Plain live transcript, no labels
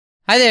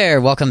Hi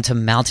there, welcome to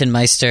Mountain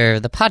Meister,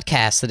 the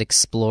podcast that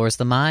explores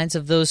the minds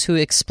of those who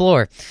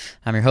explore.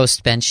 I'm your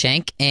host, Ben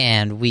Shank,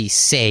 and we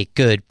say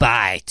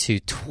goodbye to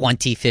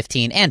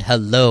 2015 and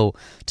hello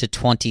to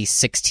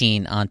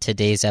 2016 on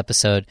today's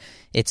episode.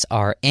 It's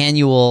our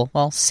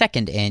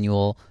second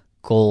annual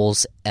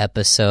goals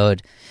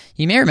episode.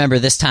 You may remember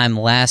this time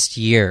last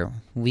year,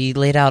 we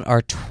laid out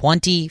our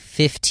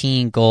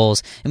 2015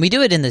 goals, and we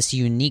do it in this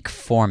unique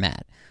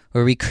format,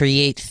 where we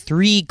create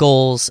 3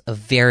 goals of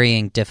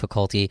varying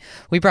difficulty.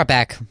 We brought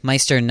back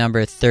Meister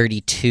number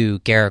 32,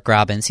 Garrick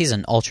Robbins. He's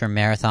an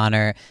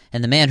ultra-marathoner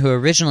and the man who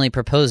originally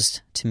proposed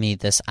to me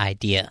this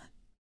idea.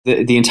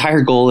 The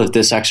entire goal of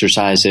this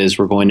exercise is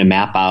we're going to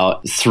map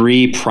out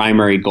 3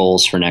 primary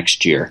goals for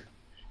next year.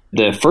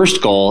 The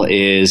first goal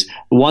is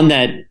one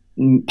that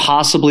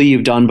possibly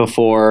you've done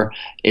before.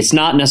 It's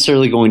not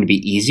necessarily going to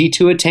be easy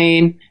to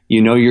attain.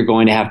 You know you're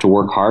going to have to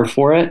work hard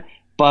for it,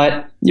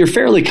 but you're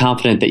fairly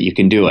confident that you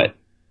can do it.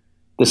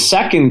 The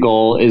second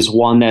goal is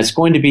one that's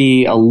going to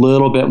be a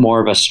little bit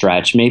more of a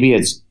stretch. Maybe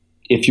it's,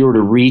 if you were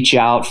to reach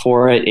out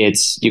for it,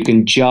 you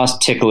can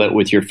just tickle it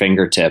with your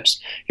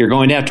fingertips. You're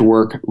going to have to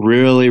work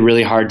really,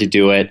 really hard to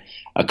do it.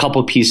 A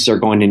couple pieces are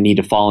going to need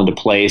to fall into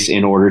place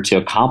in order to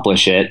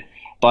accomplish it.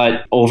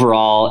 But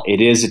overall,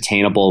 it is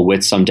attainable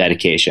with some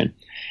dedication.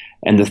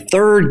 And the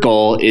third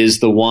goal is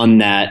the one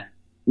that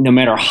no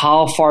matter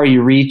how far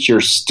you reach, you're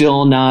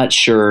still not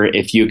sure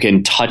if you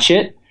can touch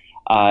it.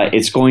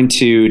 It's going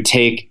to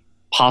take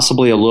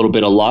possibly a little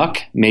bit of luck,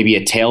 maybe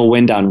a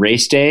tailwind on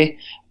race day,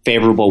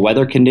 favorable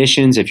weather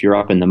conditions if you're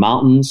up in the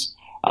mountains.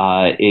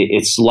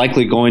 It's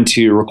likely going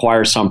to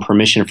require some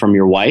permission from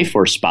your wife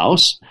or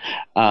spouse.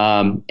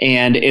 And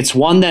it's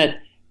one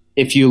that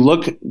if you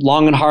look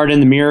long and hard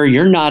in the mirror,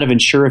 you're not even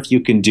sure if you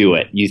can do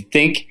it. You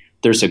think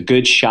there's a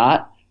good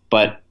shot,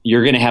 but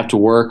you're going to have to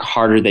work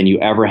harder than you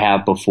ever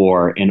have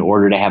before in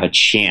order to have a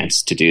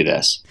chance to do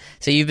this.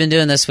 So you've been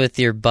doing this with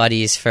your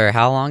buddies for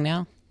how long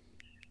now?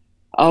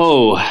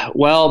 Oh,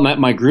 well,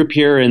 my group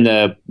here in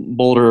the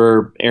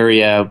Boulder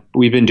area,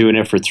 we've been doing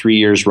it for 3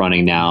 years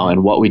running now.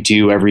 And what we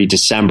do every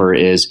December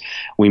is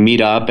we meet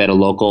up at a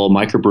local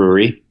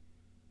microbrewery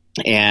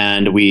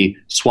and we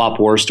swap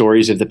war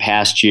stories of the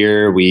past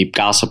year. We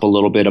gossip a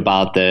little bit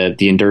about the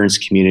endurance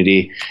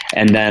community.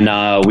 And then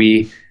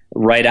we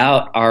write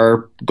out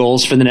our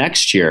goals for the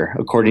next year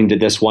according to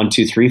this 1,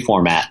 2, 3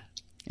 format.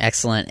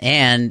 Excellent.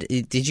 And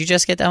did you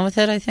just get done with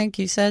it, I think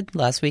you said,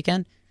 last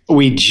weekend?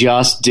 We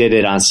just did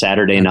it on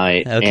Saturday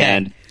night. Okay.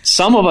 And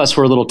some of us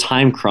were a little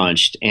time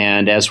crunched.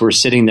 And as we're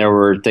sitting there,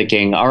 we're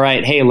thinking, all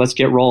right, hey, let's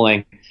get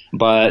rolling.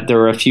 But there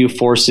were a few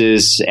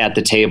forces at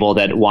the table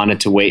that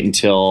wanted to wait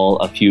until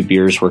a few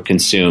beers were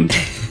consumed.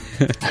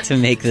 To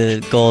make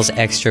the goals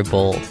extra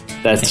bold.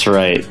 That's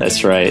right.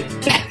 That's right.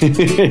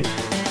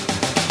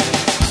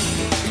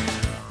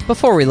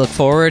 Before we look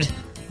forward,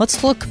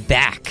 let's look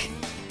back.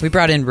 We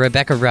brought in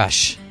Rebecca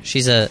Rusch.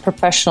 She's a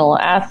professional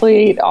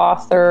athlete,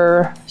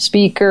 author,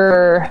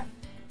 speaker,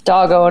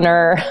 dog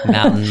owner.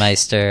 Mountain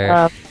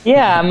Meister.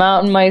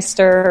 Mountain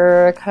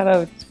Meister, kind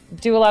of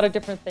do a lot of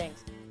different things.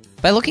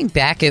 By looking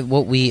back at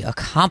what we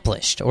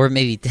accomplished, or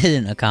maybe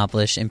didn't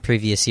accomplish in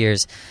previous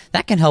years,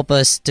 that can help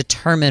us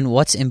determine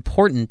what's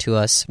important to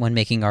us when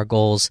making our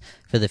goals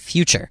for the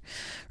future.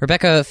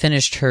 Rebecca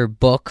finished her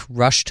book,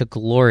 Rush to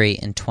Glory,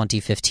 in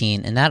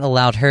 2015, and that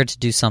allowed her to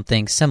do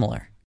something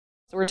similar.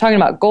 So we're talking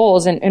about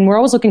goals, and we're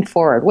always looking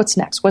forward. What's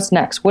next? What's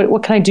next?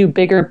 What can I do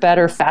bigger,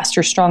 better,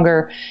 faster,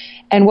 stronger?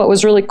 And what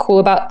was really cool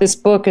about this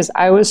book is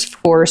I was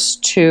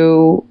forced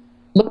to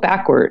look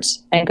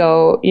backwards and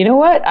go, you know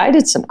what? I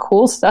did some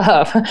cool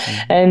stuff.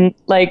 Mm-hmm. And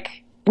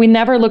we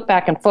never look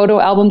back in photo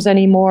albums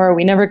anymore.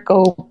 We never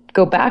go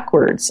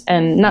backwards,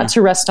 and not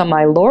to rest on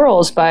my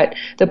laurels, but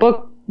the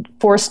book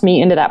forced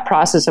me into that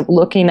process of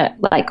looking at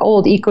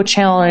old Eco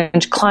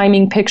Challenge,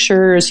 climbing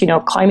pictures,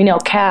 climbing El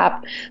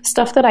Cap,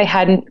 stuff that I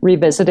hadn't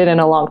revisited in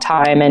a long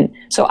time. And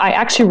so I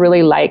actually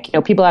really like,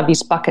 people have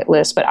these bucket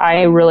lists, but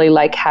I really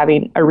like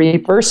having a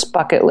reverse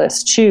bucket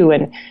list too.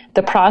 And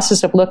the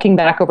process of looking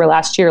back over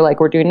last year, like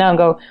we're doing now, and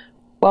go,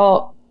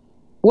 well,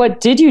 what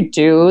did you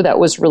do that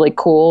was really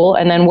cool?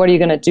 And then what are you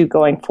going to do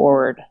going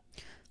forward?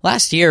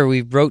 Last year,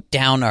 we wrote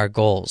down our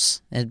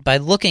goals, and by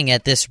looking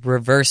at this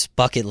reverse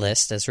bucket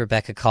list, as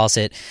Rebecca calls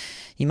it,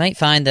 you might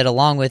find that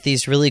along with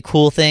these really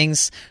cool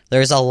things,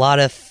 there's a lot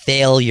of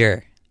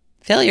failure.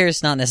 Failure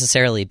is not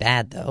necessarily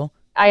bad, though.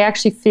 I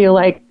actually feel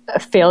like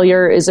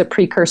failure is a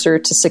precursor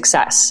to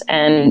success.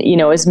 And,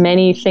 as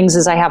many things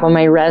as I have on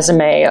my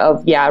resume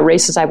of,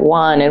 races I've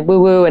won and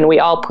woo-woo, and we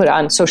all put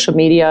on social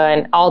media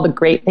and all the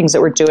great things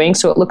that we're doing.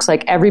 So it looks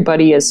like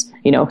everybody is,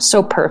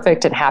 so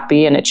perfect and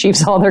happy and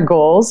achieves all their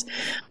goals.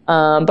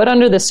 But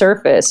under the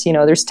surface,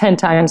 there's 10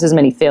 times as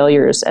many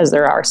failures as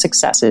there are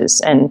successes.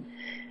 And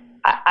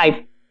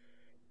I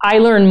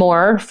learn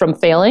more from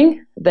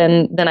failing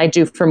than I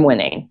do from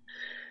winning.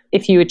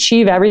 If you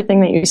achieve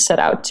everything that you set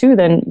out to,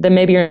 then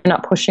maybe you're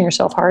not pushing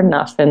yourself hard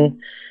enough. And,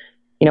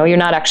 you're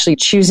not actually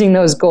choosing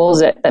those goals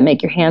that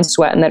make your hands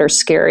sweat and that are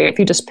scary. If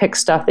you just pick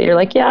stuff that you're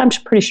like, I'm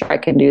pretty sure I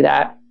can do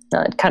that.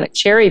 kind of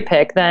cherry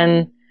pick,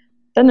 then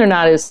they're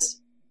not as,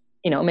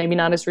 maybe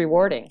not as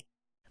rewarding.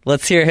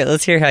 Let's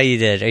hear how you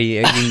did. Are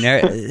you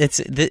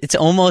it's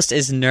almost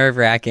as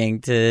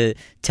nerve-wracking to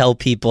tell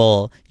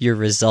people your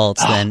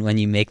results than when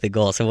you make the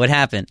goal. So what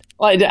happened?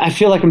 Well, I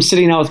feel like I'm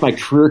sitting out with my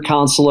career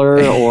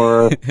counselor,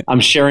 or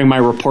I'm sharing my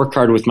report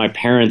card with my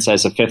parents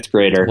as a fifth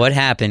grader. What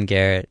happened,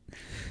 Garrett?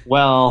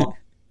 Well,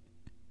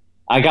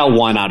 I got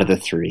 1 out of the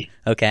 3.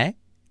 Okay.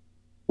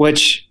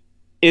 Which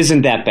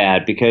isn't that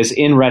bad, because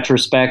in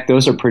retrospect,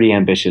 those are pretty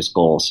ambitious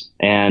goals.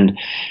 And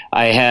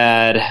I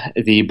had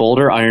the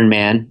Boulder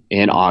Ironman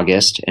in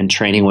August, and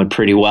training went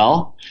pretty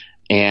well.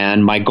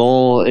 And my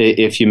goal,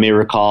 if you may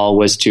recall,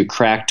 was to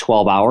crack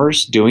 12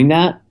 hours doing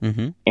that.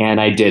 Mm-hmm. And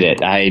I did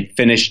it. I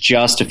finished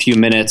just a few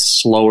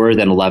minutes slower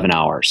than 11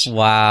 hours.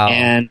 Wow.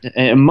 And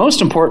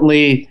most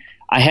importantly,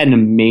 I had an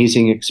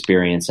amazing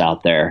experience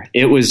out there.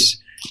 It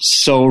was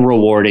so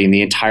rewarding,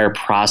 the entire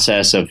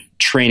process of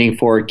training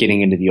for it,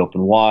 getting into the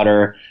open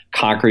water,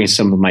 conquering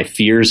some of my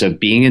fears of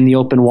being in the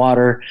open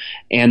water.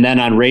 And then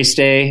on race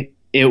day,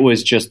 it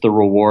was just the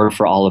reward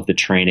for all of the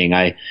training.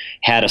 I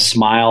had a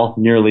smile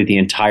nearly the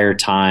entire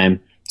time,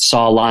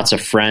 saw lots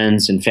of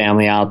friends and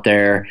family out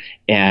there,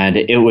 and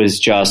it was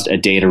just a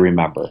day to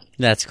remember.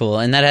 That's cool.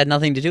 And that had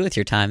nothing to do with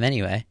your time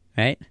anyway,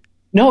 right?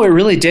 No, it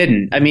really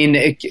didn't. I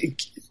mean,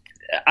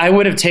 I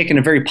would have taken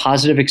a very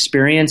positive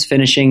experience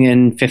finishing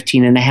in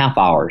 15 and a half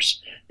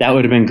hours. That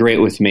would have been great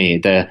with me.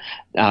 The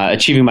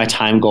achieving my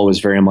time goal was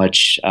very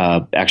much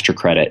extra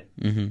credit.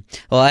 Mm-hmm.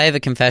 Well, I have a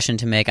confession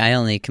to make. I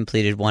only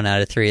completed 1 out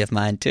of 3 of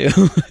mine too.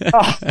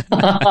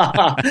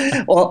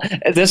 Well,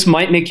 this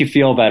might make you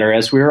feel better.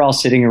 As we were all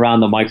sitting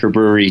around the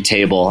microbrewery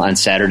table on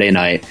Saturday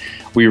night,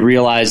 we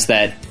realized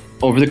that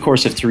over the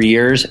course of 3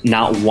 years,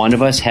 not one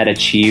of us had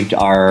achieved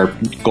our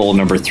goal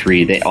number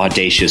 3, the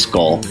audacious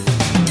goal.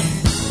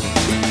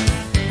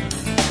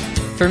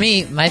 For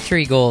me, my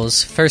 3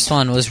 goals, first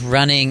one was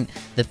running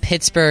the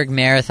Pittsburgh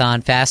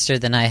Marathon faster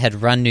than I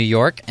had run New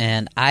York,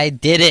 and I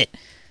did it.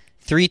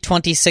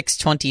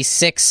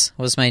 3:26:26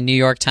 was my New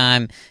York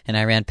time, and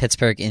I ran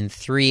Pittsburgh in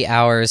 3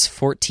 hours,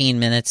 14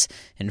 minutes,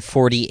 and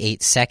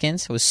 48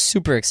 seconds. I was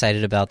super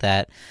excited about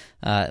that.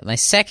 My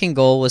second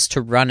goal was to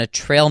run a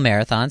trail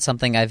marathon,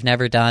 something I've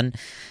never done,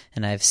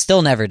 and I've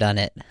still never done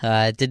it.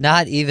 Did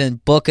not even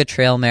book a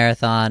trail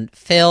marathon,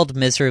 failed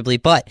miserably,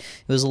 but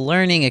it was a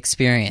learning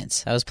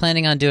experience. I was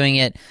planning on doing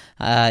it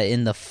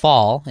in the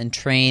fall and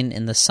train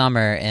in the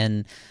summer,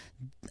 and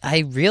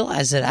I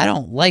realized that I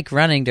don't like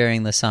running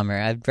during the summer.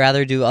 I'd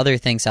rather do other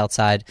things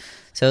outside,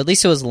 so at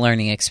least it was a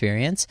learning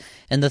experience.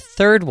 And the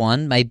third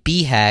one, my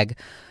BHAG,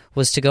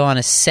 was to go on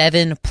a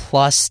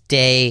 7+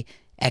 day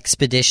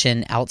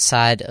expedition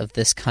outside of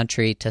this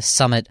country to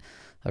summit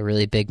a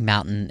really big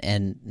mountain,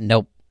 and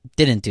nope,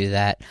 didn't do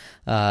that.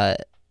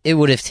 It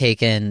would have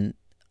taken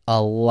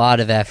a lot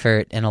of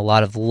effort and a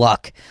lot of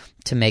luck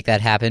to make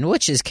that happen,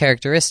 which is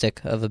characteristic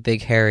of a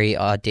big, hairy,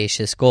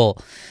 audacious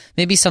goal.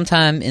 Maybe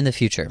sometime in the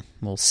future.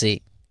 We'll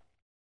see.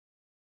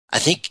 I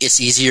think it's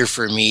easier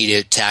for me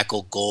to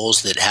tackle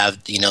goals that have,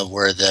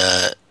 where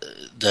the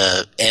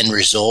end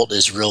result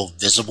is real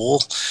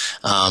visible,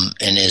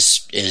 and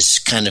is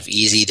kind of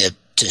easy to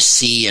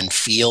see and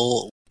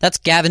feel. That's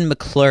Gavin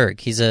McClurg.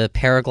 He's a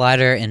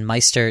paraglider in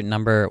Meister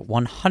number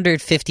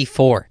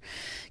 154.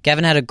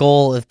 Gavin had a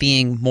goal of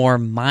being more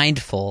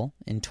mindful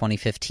in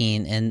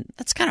 2015, and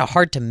that's kind of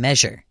hard to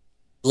measure.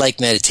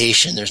 Like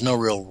meditation, there's no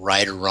real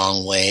right or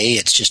wrong way.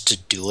 It's just to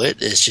do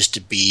it. It's just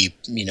to be,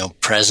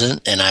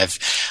 present. And I've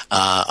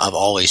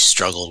always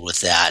struggled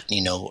with that.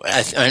 In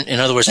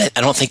other words,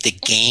 I don't think the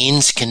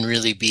gains can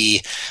really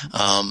be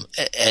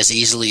as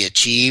easily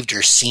achieved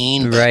or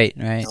seen. But, right.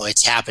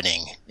 It's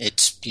happening.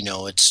 It's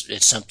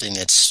it's something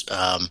that's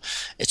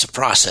it's a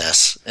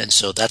process, and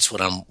so that's what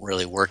I'm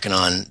really working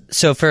on.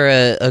 So for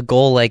a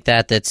goal like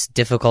that, that's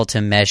difficult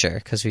to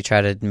measure, because we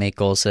try to make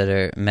goals that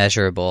are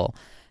measurable.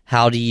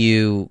 How do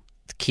you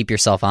keep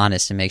yourself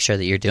honest and make sure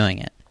that you're doing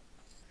it?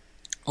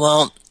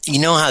 Well, you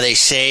know how they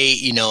say,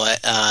 a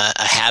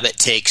habit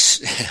takes,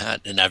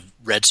 and I've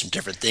read some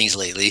different things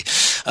lately,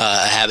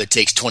 a habit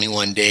takes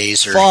 21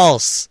 days. Or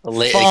False.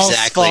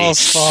 Exactly.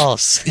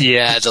 False.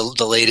 Yeah,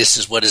 the latest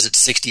is,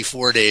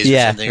 64 days or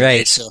something,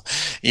 right? So,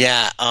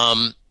 yeah,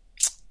 I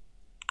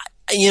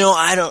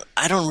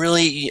don't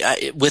really,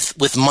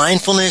 with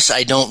mindfulness,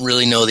 I don't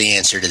really know the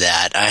answer to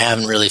that. I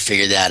haven't really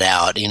figured that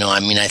out.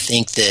 I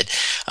think that,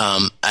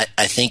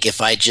 I think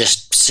if I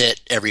just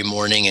sit every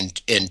morning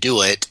and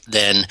do it,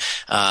 then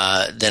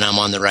I'm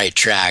on the right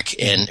track.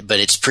 But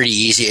it's pretty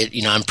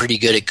easy. I'm pretty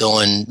good at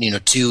going,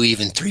 2,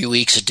 even 3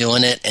 weeks of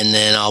doing it, and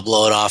then I'll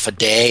blow it off a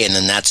day, and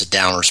then that's a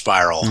downward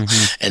spiral.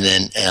 Mm-hmm. And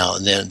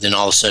then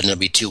all of a sudden it'll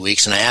be 2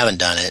 weeks and I haven't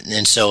done it.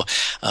 And so,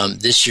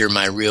 this year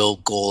my real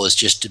goal is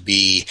just to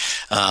be,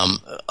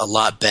 a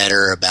lot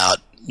better about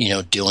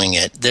doing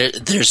it.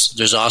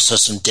 There's also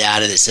some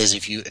data that says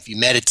if you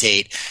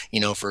meditate,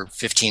 for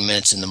 15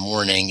 minutes in the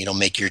morning, it'll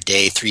make your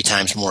day 3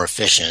 times more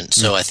efficient.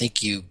 So I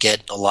think you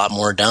get a lot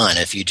more done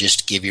if you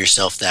just give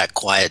yourself that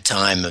quiet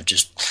time of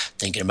just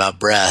thinking about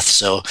breath.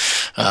 So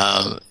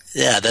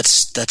Yeah,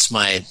 that's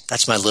my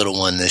little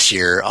one this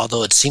year,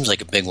 although it seems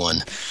like a big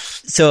one.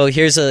 So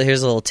here's a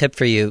little tip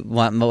for you.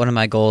 One of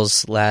my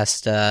goals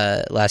last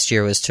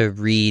year was to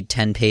read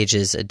 10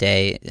 pages a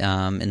day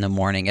in the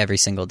morning every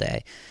single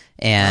day.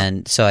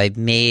 And so I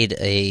made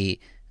a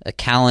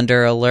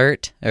calendar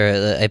alert,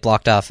 or I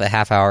blocked off a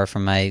half hour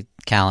from my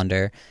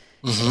calendar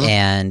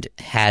and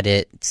had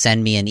it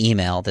send me an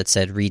email that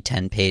said read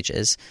 10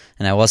 pages.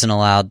 And I wasn't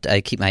allowed,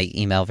 I keep my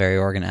email very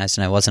organized,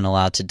 and I wasn't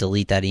allowed to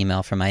delete that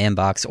email from my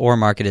inbox or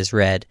mark it as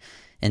read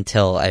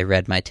until I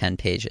read my 10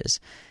 pages.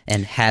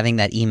 And having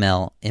that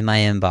email in my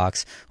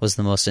inbox was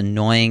the most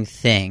annoying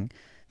thing,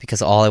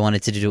 because all I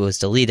wanted to do was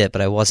delete it,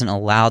 but I wasn't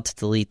allowed to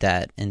delete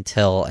that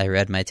until I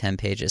read my 10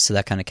 pages. So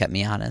that kind of kept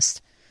me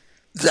honest.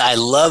 I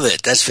love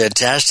it. That's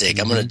fantastic.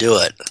 I'm going to do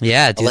it.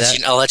 Yeah,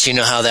 I'll let you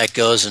know how that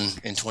goes in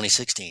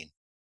 2016.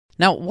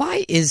 Now,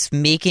 why is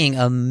making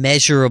a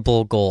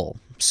measurable goal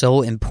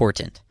so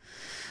important?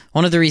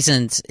 One of the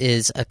reasons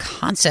is a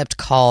concept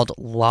called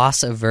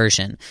loss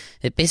aversion.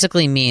 It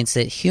basically means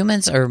that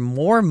humans are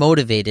more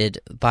motivated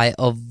by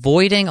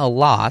avoiding a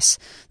loss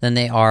than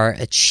they are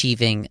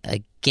achieving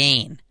a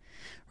gain.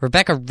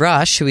 Rebecca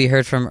Rusch, who we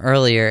heard from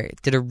earlier,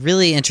 did a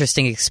really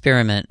interesting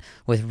experiment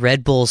with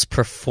Red Bull's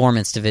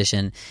performance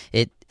division.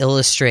 It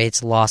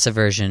illustrates loss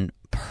aversion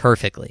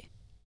perfectly.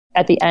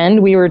 At the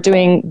end, we were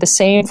doing the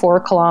same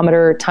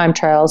 4-kilometer time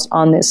trials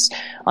on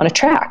a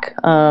track.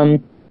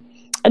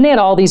 And they had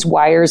all these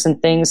wires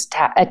and things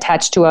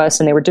attached to us,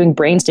 and they were doing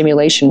brain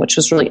stimulation, which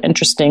was really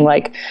interesting.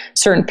 Like,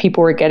 certain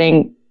people were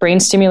getting brain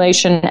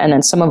stimulation, and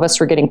then some of us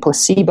were getting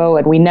placebo,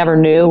 and we never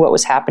knew what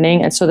was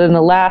happening. And so then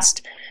the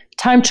last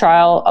time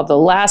trial of the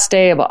last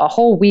day of a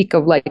whole week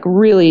of like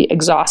really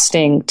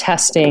exhausting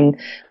testing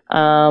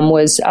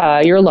was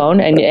you're alone,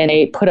 and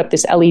they put up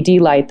this LED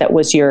light that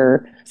was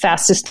your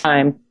fastest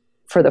time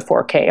for the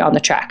 4K on the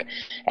track.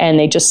 And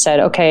they just said,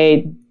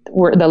 okay,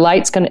 the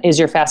light's is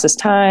your fastest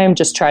time.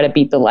 Just try to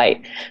beat the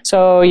light.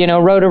 So,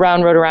 rode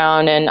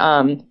around. And,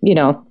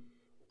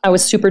 I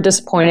was super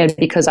disappointed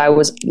because I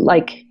was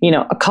like,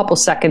 a couple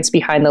seconds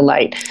behind the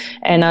light.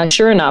 And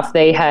sure enough,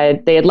 they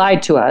had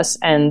lied to us,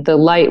 and the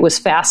light was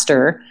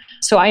faster.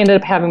 So I ended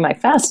up having my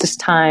fastest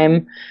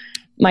time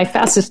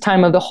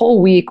of the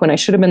whole week when I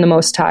should have been the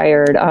most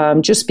tired,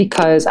 just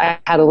because I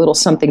had a little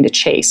something to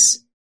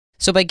chase.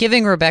 So by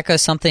giving Rebecca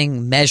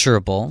something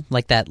measurable,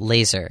 like that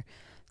laser,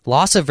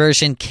 loss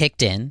aversion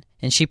kicked in,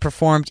 and she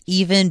performed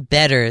even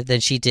better than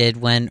she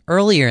did when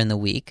earlier in the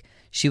week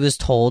she was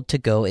told to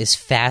go as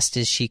fast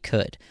as she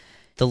could.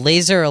 The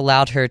laser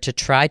allowed her to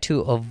try to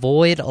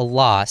avoid a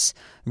loss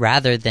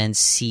rather than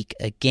seek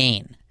a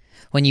gain.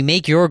 When you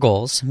make your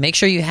goals, make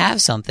sure you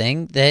have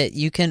something that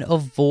you can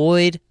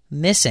avoid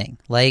missing,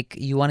 like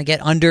you want to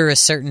get under a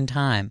certain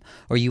time,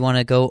 or you want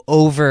to go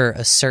over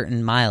a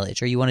certain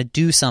mileage, or you want to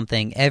do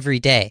something every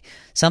day,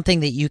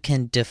 something that you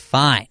can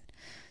define.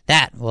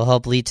 That will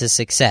help lead to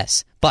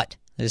success, but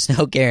there's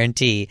no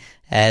guarantee,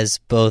 as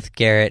both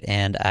Garrett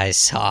and I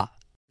saw.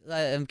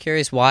 I'm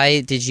curious,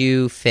 why did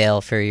you fail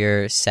for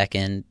your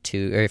second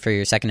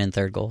and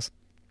third goals?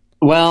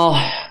 Well,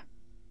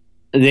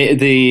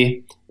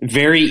 the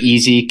very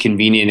easy,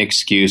 convenient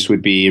excuse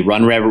would be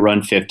Run Rabbit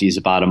Run 50 is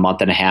about a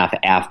month and a half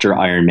after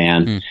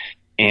Ironman.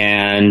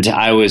 And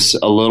I was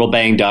a little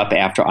banged up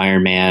after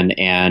Ironman,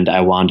 and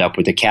I wound up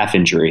with a calf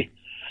injury.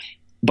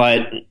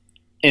 But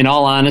in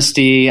all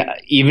honesty,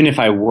 even if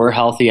I were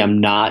healthy,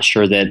 I'm not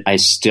sure that I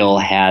still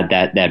had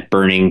that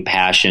burning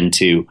passion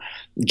to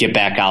get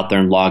back out there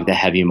and log the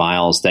heavy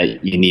miles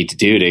that you need to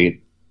do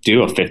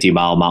a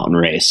 50-mile mountain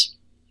race.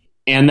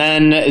 And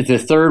then the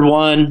third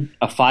one,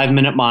 a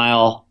 5-minute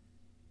mile.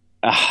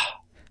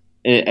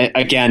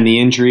 Again, the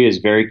injury is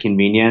very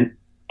convenient,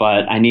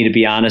 but I need to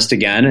be honest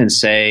again and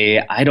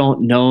say I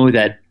don't know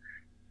that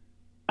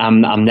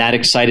I'm that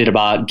excited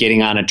about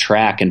getting on a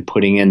track and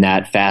putting in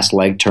that fast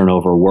leg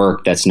turnover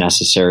work that's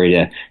necessary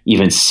to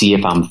even see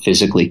if I'm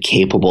physically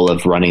capable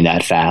of running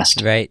that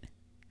fast. Right.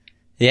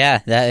 Yeah,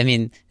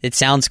 it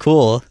sounds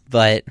cool,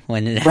 but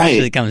when it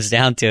actually comes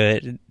down to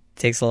it, it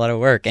takes a lot of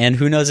work. And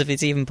who knows if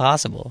it's even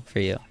possible for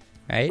you,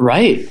 right?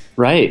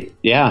 Right,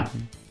 yeah.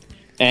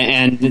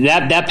 And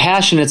that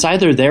passion, it's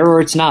either there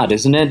or it's not,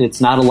 isn't it? It's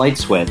not a light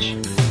switch.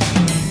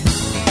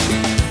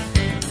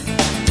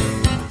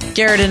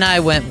 Garrett and I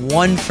went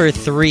 1 for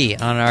 3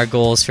 on our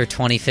goals for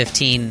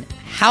 2015.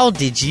 How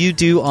did you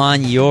do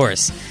on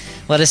yours?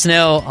 Let us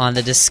know on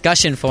the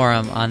discussion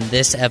forum on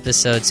this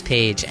episode's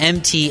page,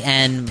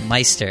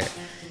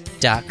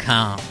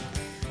 mtnmeister.com.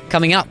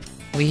 Coming up,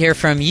 we hear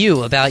from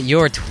you about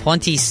your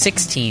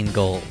 2016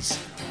 goals.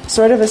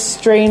 Sort of a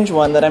strange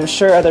one that I'm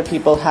sure other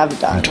people have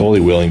done. I'm totally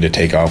willing to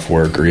take off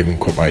work or even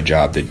quit my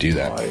job to do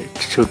that.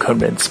 To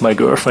convince my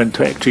girlfriend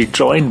to actually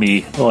join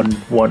me on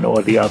one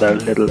or the other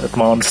little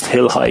advanced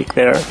hill hike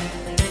there.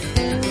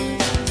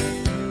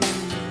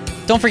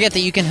 Don't forget that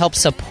you can help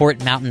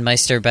support Mountain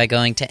Meister by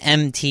going to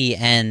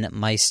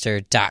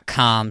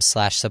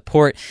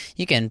mtnmeister.com/support.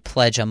 You can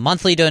pledge a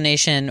monthly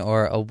donation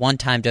or a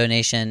one-time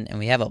donation, and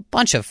we have a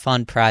bunch of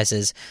fun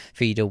prizes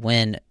for you to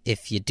win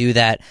if you do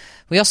that.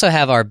 We also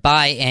have our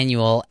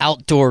biannual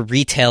outdoor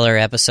retailer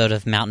episode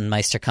of Mountain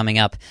Meister coming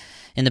up.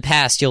 In the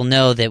past, you'll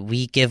know that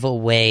we give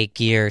away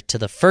gear to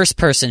the first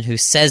person who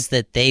says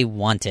that they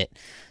want it.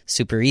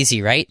 Super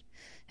easy, right?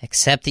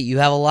 Except that you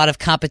have a lot of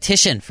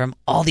competition from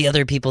all the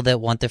other people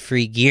that want the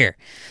free gear.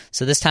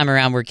 So this time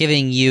around, we're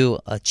giving you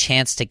a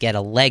chance to get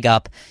a leg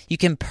up. You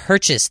can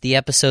purchase the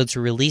episode's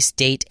release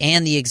date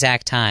and the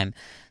exact time.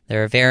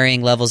 There are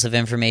varying levels of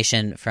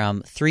information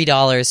from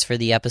 $3 for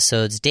the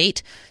episode's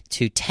date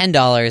to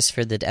 $10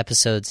 for the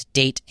episode's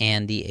date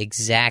and the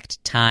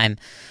exact time.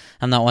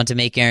 I'm not one to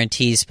make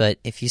guarantees, but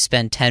if you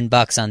spend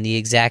 $10 on the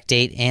exact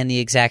date and the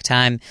exact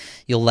time,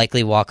 you'll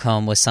likely walk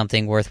home with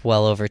something worth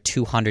well over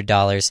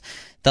 $200.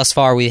 Thus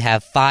far, we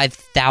have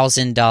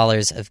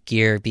 $5,000 of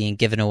gear being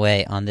given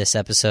away on this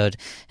episode,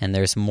 and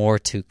there's more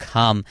to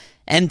come.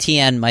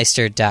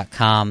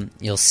 mtnmeister.com.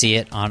 You'll see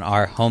it on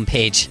our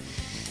homepage.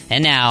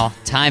 And now,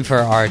 time for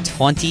our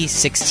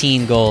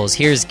 2016 goals.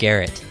 Here's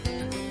Garrett.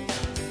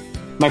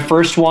 My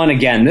first one,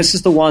 again, this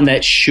is the one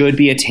that should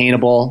be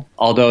attainable,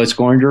 although it's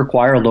going to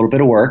require a little bit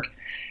of work.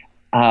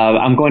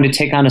 I'm going to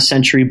take on a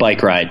Century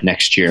bike ride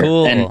next year.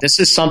 Cool. And this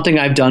is something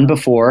I've done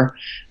before.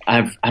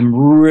 I'm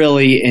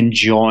really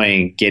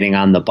enjoying getting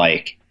on the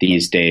bike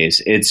these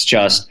days. It's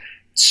just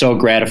so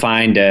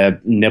gratifying to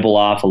nibble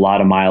off a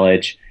lot of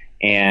mileage,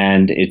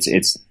 and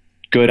it's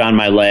good on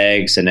my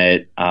legs, and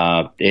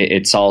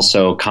it's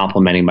also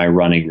complementing my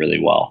running really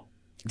well.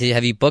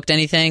 Have you booked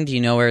anything? Do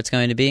you know where it's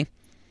going to be?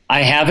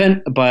 I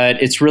haven't,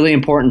 but it's really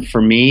important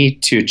for me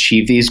to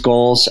achieve these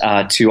goals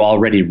to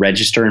already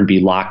register and be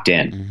locked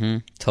in. Mm-hmm,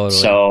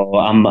 totally. So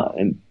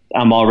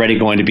I'm already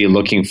going to be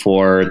looking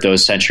for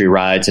those Century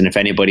rides, and if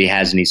anybody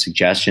has any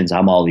suggestions,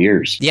 I'm all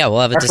ears. Yeah, we'll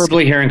have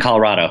preferably here in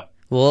Colorado.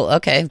 Well,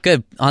 okay,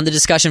 good. On the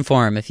discussion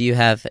forum, if you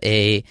have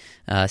a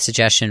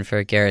suggestion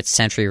for Garrett's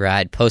Century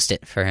ride, post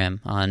it for him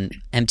on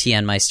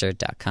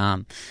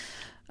mtnmeister.com.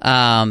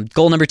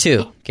 Goal number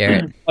 2,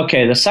 Garrett.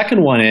 Okay, the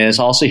second one is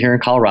also here in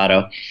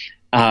Colorado.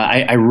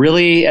 I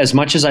really, as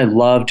much as I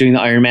loved doing the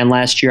Ironman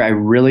last year, I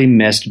really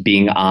missed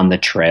being on the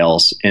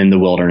trails in the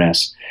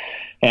wilderness.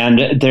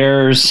 And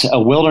there's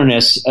a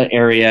wilderness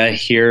area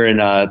here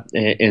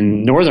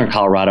in northern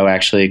Colorado,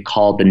 actually,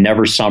 called the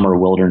Never Summer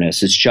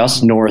Wilderness. It's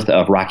just north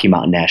of Rocky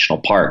Mountain National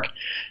Park.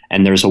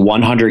 And there's a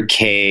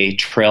 100K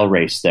trail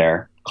race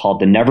there called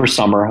the Never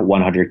Summer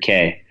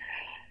 100K.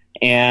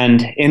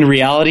 And in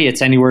reality,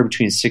 it's anywhere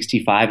between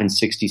 65 and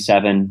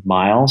 67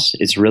 miles.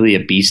 It's really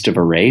a beast of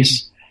a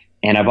race.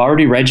 And I've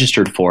already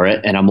registered for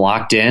it, and I'm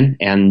locked in,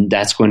 and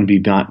that's going to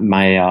be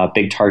my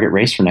big target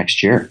race for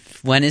next year.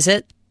 When is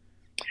it?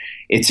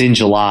 It's in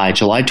July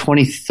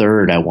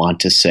 23rd, I want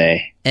to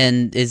say.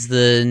 And is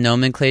the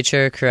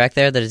nomenclature correct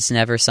there, that it's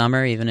never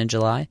summer, even in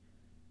July?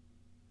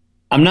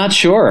 I'm not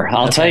sure.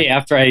 I'll tell you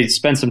after I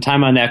spend some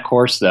time on that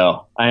course,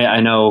 though.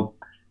 I know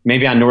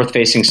maybe on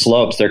north-facing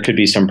slopes there could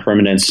be some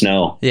permanent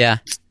snow. Yeah,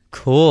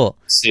 cool.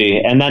 Let's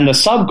see. And then the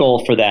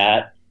sub-goal for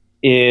that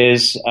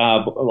is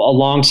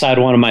alongside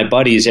one of my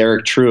buddies,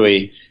 Eric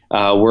Truey,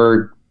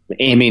 we're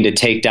aiming to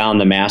take down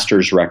the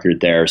Masters record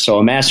there. So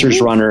a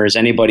Masters runner is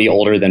anybody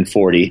older than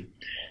 40.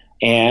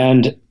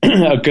 And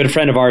a good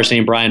friend of ours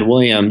named Brian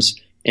Williams,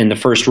 in the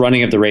first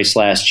running of the race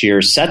last year,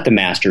 set the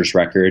Masters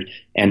record.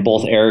 And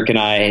both Eric and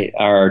I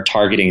are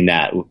targeting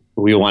that.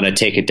 We want to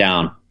take it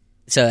down.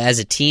 So as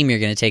a team, you're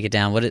going to take it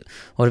down. What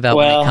about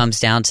when it comes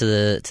down to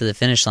the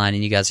finish line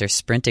and you guys are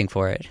sprinting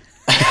for it?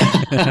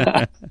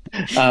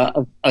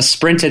 A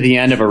sprint at the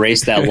end of a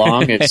race that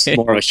long, it's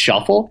more of a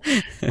shuffle.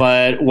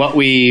 But what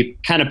we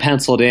kind of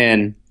penciled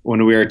in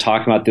when we were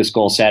talking about this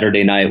goal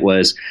Saturday night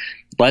was,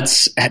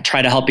 let's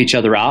try to help each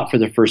other out for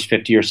the first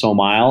 50 or so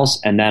miles,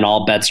 and then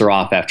all bets are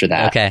off after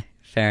that. Okay,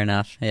 fair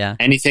enough. Yeah,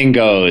 anything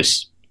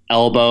goes.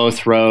 Elbow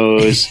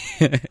throws,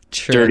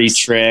 dirty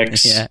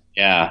tricks.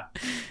 Yeah.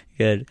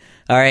 Good.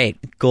 All right,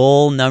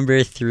 goal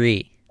number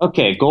 3.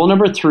 Okay, goal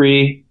number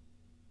 3.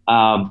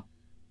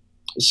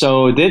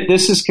 So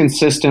this is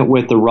consistent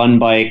with the run,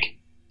 bike,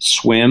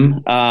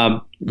 swim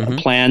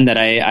plan that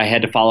I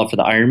had to follow for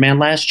the Ironman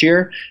last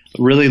year.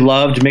 Really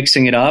loved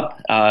mixing it up.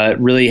 It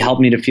really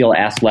helped me to feel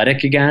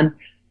athletic again.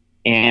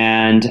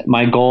 And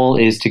my goal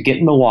is to get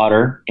in the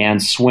water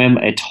and swim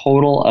a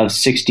total of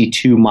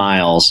 62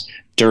 miles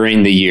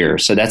during the year.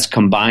 So that's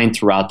combined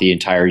throughout the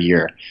entire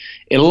year.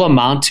 It'll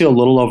amount to a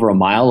little over a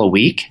mile a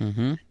week.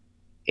 Mm-hmm.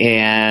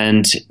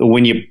 And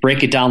when you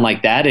break it down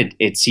like that,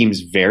 it seems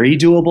very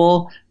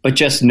doable. But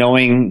just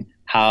knowing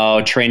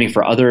how training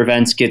for other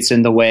events gets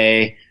in the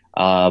way,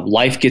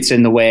 life gets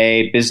in the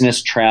way,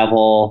 business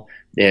travel.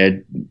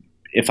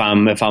 If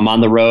I'm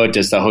on the road,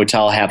 does the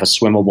hotel have a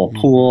swimmable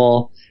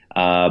pool?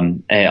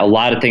 A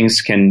lot of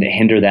things can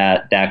hinder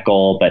that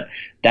goal. But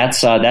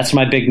that's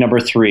my big number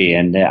 3,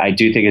 and I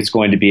do think it's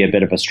going to be a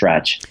bit of a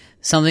stretch.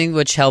 Something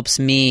which helps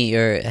me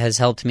or has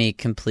helped me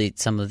complete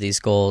some of these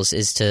goals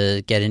is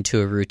to get into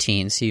a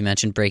routine. So you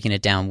mentioned breaking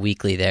it down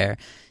weekly there.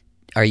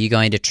 Are you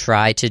going to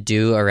try to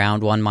do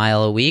around 1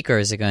 mile a week, or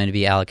is it going to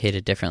be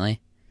allocated differently?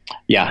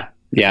 Yeah.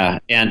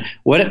 And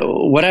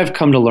what I've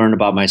come to learn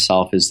about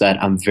myself is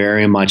that I'm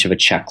very much of a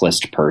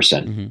checklist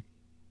person. Mm-hmm.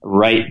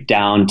 Right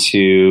down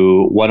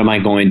to what am I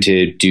going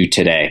to do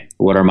today?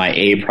 What are my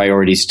A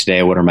priorities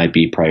today? What are my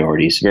B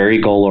priorities?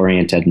 Very goal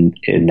oriented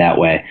in that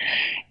way.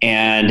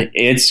 And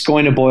it's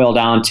going to boil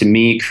down to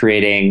me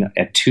creating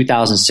a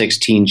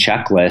 2016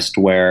 checklist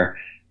where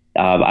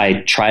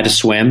I try to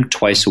swim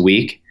twice a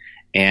week.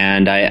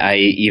 And I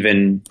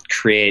even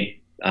create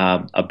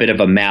a bit of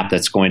a map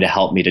that's going to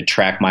help me to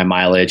track my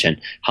mileage and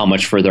how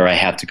much further I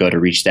have to go to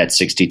reach that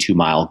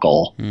 62-mile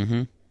goal.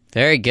 Mm-hmm.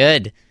 Very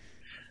good.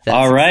 That's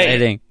all right.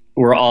 Exciting.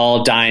 We're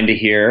all dying to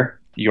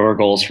hear your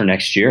goals for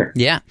next year.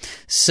 Yeah.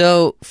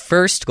 So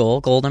first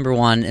goal number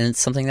 1, and it's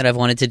something that I've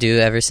wanted to do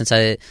ever since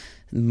I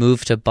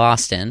moved to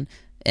Boston.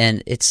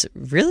 And it's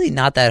really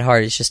not that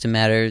hard. It's just a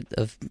matter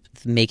of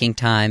making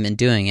time and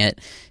doing it,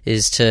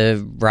 is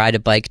to ride a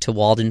bike to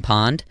Walden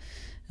Pond.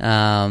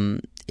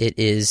 It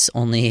is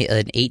only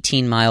an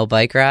 18-mile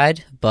bike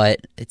ride, but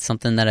it's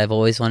something that I've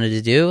always wanted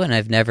to do, and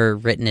I've never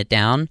written it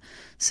down.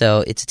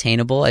 So it's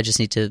attainable. I just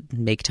need to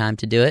make time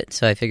to do it.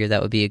 So I figured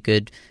that would be a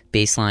good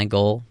baseline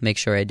goal. Make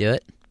sure I do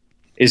it.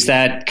 Is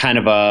that kind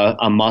of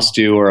a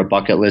must-do or a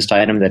bucket list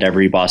item that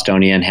every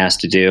Bostonian has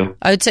to do?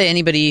 I would say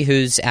anybody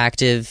who's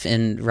active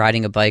in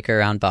riding a bike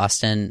around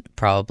Boston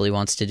probably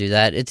wants to do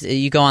that.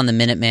 You go on the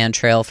Minuteman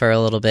Trail for a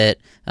little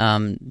bit,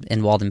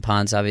 and Walden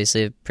Pond's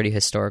obviously a pretty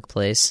historic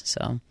place.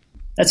 So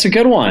that's a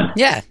good one.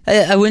 Yeah.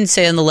 I wouldn't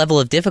say on the level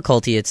of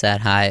difficulty it's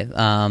that high,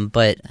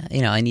 but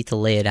I need to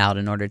lay it out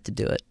in order to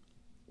do it.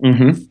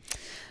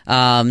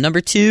 Mm-hmm. Number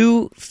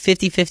 2,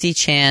 50-50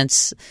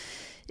 chance.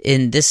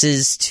 And this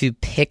is to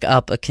pick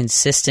up a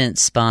consistent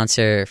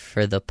sponsor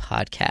for the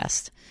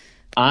podcast.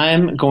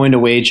 I'm going to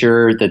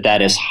wager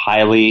that is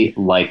highly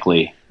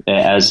likely.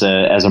 As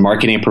a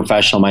marketing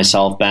professional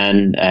myself,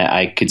 Ben,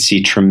 I could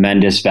see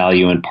tremendous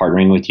value in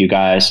partnering with you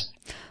guys.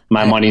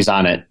 My money's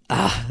on it.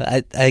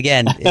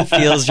 Again, it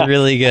feels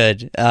really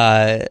good.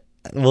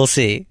 We'll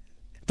see.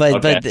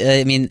 But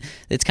I mean,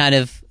 it's kind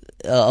of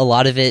a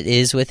lot of it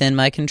is within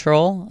my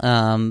control,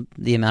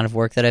 the amount of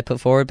work that I put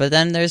forward. But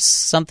then there's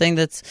something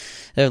there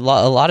are a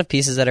lot of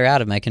pieces that are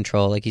out of my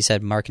control. Like you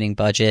said, marketing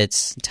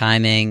budgets,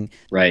 timing.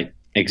 Right.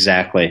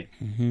 Exactly.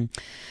 Mm-hmm.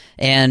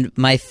 And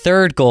my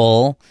third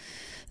goal,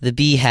 the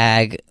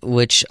BHAG,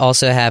 which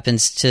also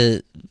happens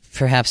to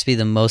perhaps be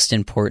the most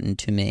important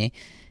to me,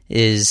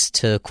 is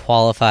to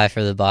qualify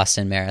for the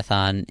Boston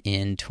Marathon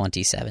in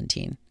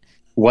 2017.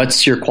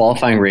 What's your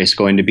qualifying race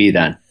going to be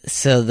then?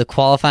 So the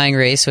qualifying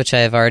race, which I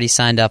have already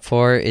signed up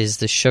for, is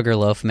the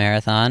Sugarloaf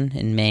Marathon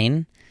in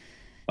Maine.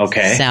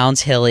 Okay.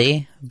 Sounds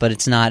hilly, but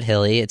it's not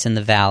hilly. It's in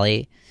the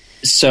valley.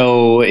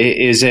 So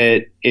is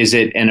it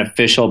an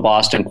official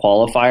Boston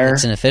qualifier?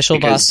 It's an official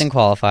Boston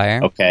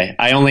qualifier. Okay.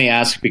 I only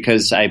ask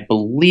because I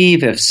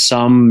believe if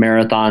some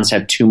marathons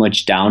have too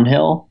much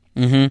downhill,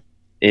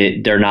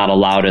 they're not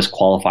allowed as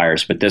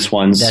qualifiers, but this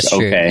one's That's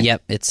okay. True.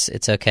 Yep,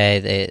 it's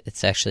okay.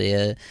 It's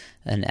actually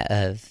an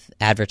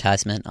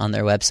advertisement on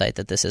their website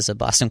that this is a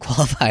Boston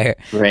qualifier.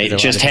 Right,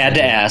 just had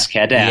to ask.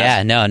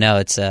 Yeah, no,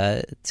 it's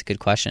a good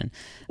question.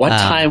 What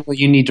time will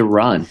you need to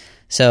run?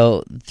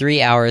 So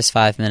 3 hours,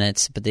 5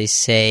 minutes, but they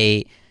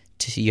say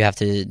you have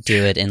to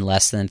do it in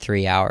less than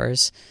 3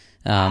 hours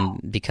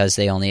because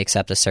they only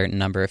accept a certain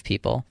number of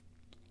people.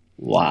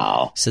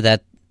 Wow. So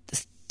that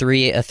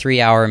a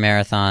 3 hour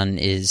marathon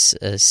is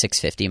a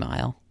 650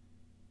 mile.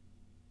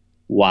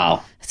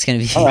 Wow. It's going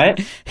to be all right.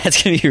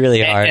 That's going to be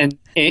really hard. And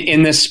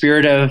in the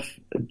spirit of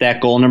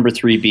that goal number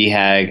 3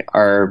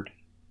 BHAG,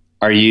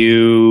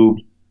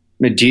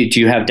 do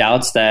you have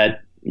doubts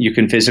that you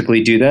can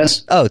physically do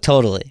this? Oh,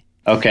 totally.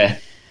 Okay.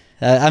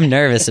 I'm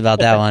nervous about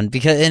that one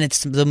and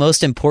it's the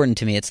most important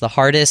to me. It's the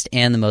hardest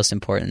and the most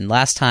important.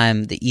 Last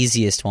time, the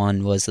easiest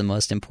one was the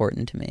most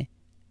important to me.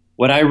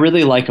 What I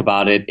really like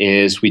about it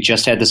is we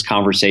just had this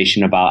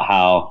conversation about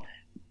how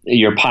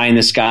your pie in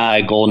the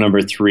sky goal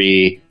number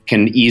 3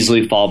 can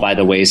easily fall by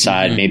the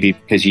wayside, maybe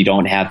because you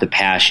don't have the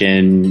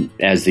passion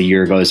as the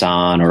year goes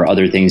on or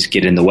other things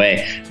get in the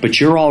way, but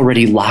you're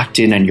already locked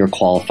in on your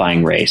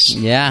qualifying race.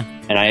 Yeah.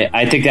 And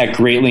I think that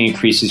greatly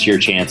increases your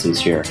chances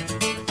here.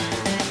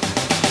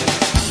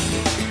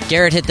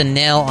 Garrett hit the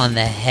nail on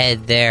the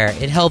head there.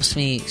 It helps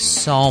me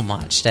so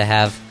much to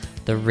have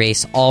the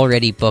race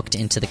already booked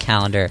into the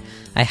calendar.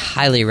 I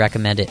highly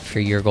recommend it for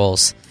your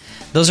goals.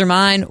 Those are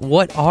mine.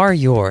 What are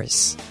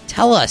yours?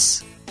 Tell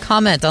us.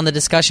 Comment on the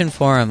discussion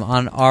forum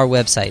on our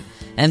website,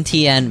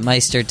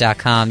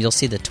 mtnmeister.com. You'll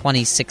see the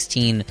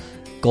 2016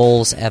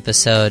 goals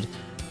episode.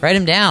 Write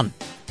them down.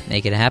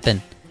 Make it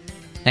happen.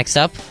 Next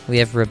up, we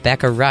have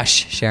Rebecca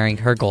Rush sharing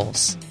her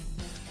goals.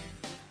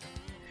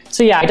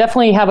 So yeah, I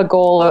definitely have a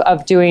goal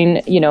of doing,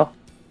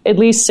 at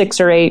least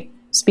 6 or 8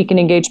 speaking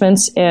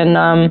engagements in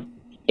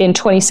in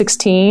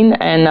 2016,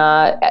 and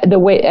at the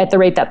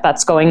rate that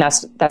that's going,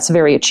 that's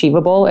very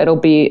achievable. It'll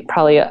be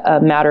probably a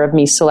matter of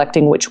me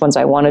selecting which ones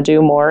I want to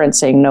do more and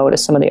saying no to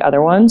some of the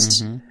other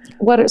ones. Mm-hmm.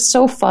 What is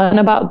so fun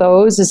about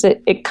those is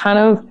that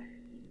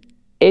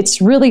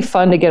it's really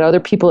fun to get other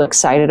people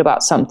excited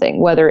about something,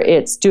 whether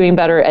it's doing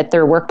better at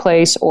their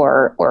workplace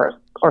or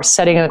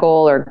setting a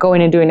goal or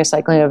going and doing a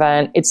cycling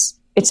event.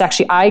 It's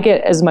actually, I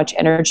get as much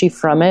energy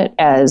from it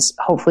as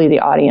hopefully the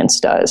audience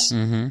does.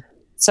 Mm-hmm.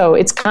 So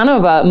it's kind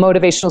of a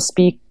motivational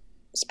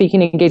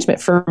speaking engagement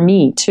for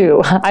me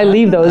too. I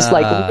leave those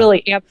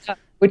really amped up,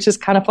 which is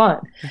kind of fun.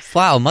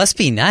 Wow, must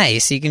be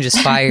nice. You can just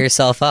fire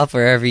yourself up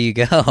wherever you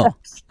go.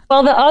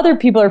 Well, the other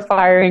people are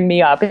firing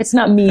me up. It's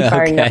not me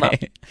firing them up.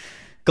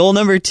 Goal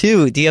number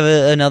 2. Do you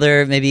have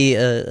another, maybe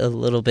a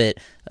little bit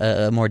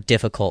more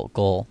difficult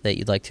goal that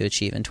you'd like to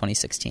achieve in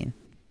 2016?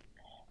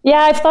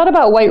 Yeah, I've thought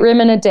about White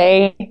Rim in a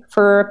day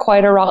for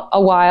quite a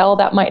while.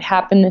 That might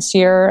happen this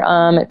year.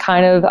 It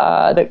kind of,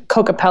 the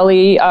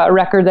Kokopelli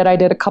record that I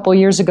did a couple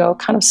years ago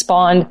kind of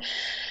spawned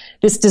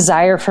this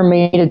desire for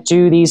me to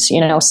do these,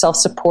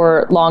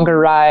 self-support, longer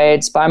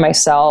rides by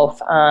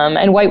myself.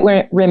 And White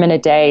Rim in a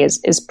day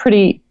is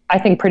pretty, I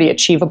think, pretty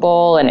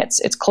achievable, and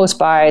it's close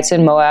by. It's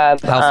in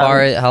Moab.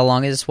 How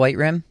long is White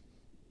Rim?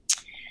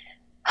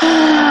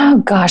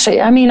 Oh, gosh.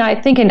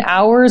 I think in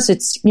hours,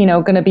 it's,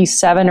 going to be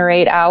 7 or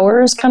 8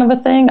 hours kind of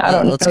a thing. I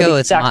don't know the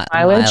exact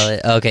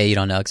mileage. Okay, you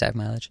don't know exact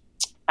mileage.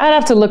 I'd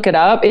have to look it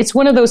up. It's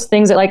one of those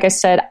things that, like I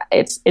said,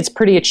 it's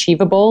pretty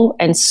achievable.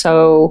 And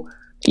so,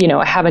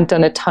 I haven't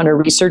done a ton of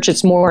research.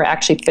 It's more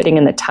actually fitting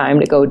in the time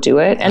to go do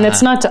it. And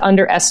it's not to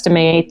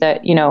underestimate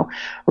that,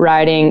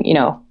 riding,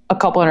 a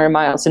couple 100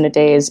 miles in a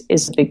day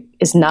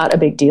is not a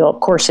big deal. Of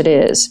course it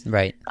is.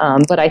 Right.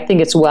 But I think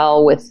it's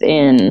well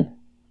within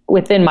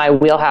my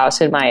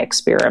wheelhouse in my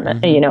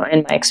experiment,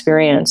 in my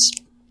experience.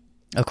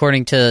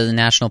 According to the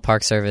National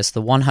Park Service,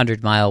 the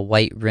 100-mile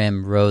White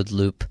Rim Road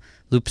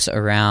loops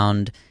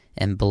around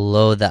and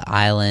below the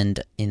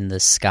island in the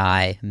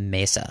sky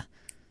mesa.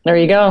 There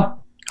you go.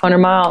 100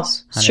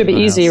 miles. Should be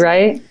easy,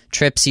 right?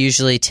 Trips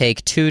usually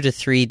take 2 to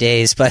 3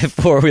 days by a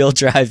 4-wheel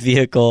drive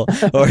vehicle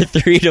or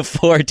 3 to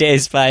 4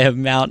 days by a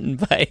mountain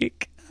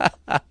bike.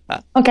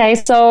 Okay,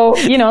 so,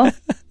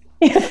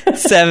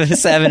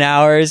 7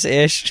 hours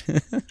ish.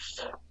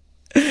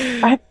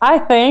 I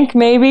think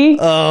maybe.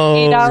 Oh,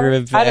 8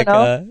 hours.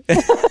 Rebecca. I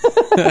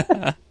don't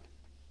know.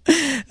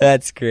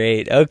 That's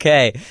great.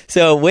 Okay.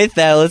 So with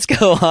that, let's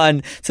go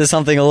on to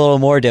something a little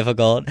more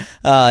difficult.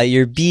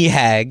 Your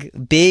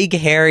BHAG, big,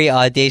 hairy,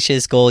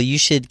 audacious goal. You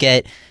should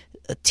get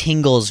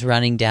tingles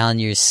running down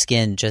your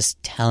skin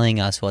just telling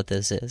us what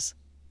this is.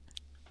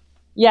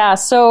 Yeah.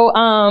 So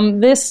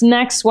this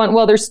next one,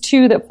 well, there's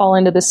 2 that fall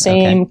into the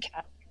same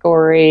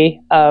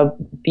category of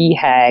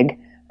BHAG.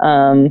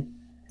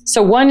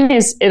 So one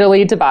is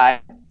Italy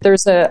Divide.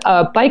 There's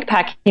a bike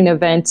packing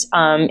event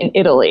in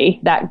Italy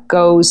that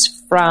goes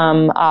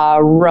from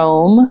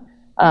Rome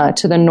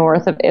to the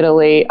north of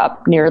Italy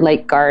up near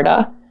Lake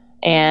Garda.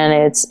 And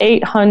it's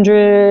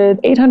 800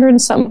 and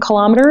something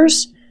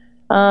kilometers.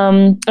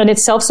 And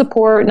it's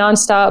self-support,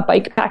 nonstop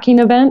bike packing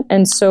event.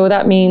 And so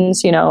that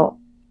means,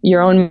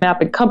 your own map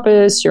and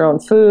compass, your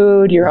own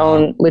food, your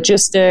own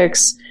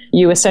logistics.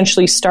 You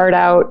essentially start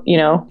out,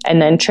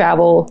 and then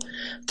travel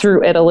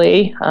through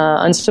Italy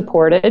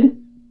unsupported.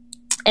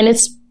 And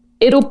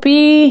it'll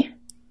be,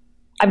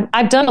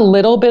 I've done a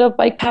little bit of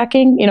bike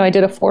packing. I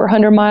did a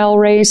 400-mile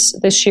race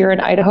this year in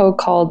Idaho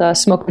called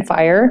Smoke and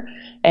Fire,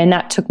 and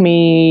that took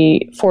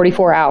me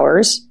 44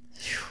 hours.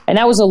 And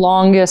that was the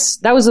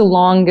longest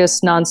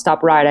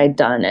nonstop ride I'd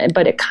done.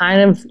 But it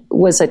kind of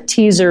was a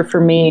teaser for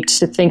me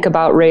to think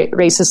about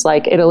races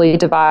like Italy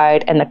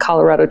Divide and the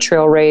Colorado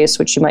Trail Race,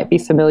 which you might be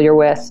familiar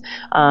with.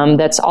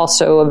 That's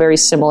also a very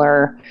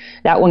similar.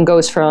 That one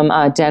goes from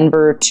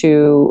Denver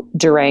to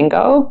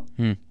Durango.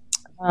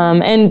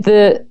 And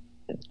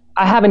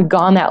I haven't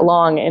gone that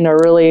long in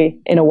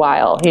a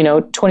while,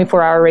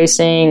 24-hour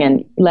racing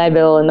and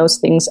Leadville and those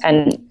things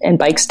and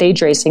bike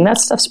stage racing, that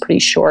stuff's pretty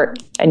short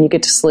and you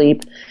get to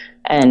sleep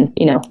and,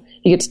 you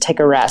get to take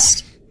a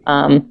rest.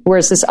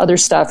 Whereas this other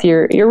stuff,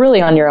 you're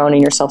really on your own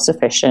and you're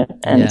self-sufficient.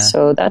 And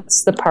so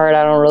that's the part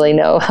I don't really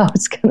know how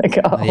it's going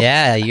to go.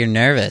 Yeah. You're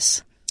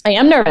nervous. I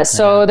am nervous.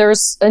 So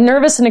there's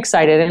nervous and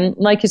excited. And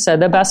like you said,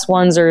 the best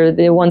ones are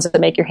the ones that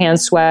make your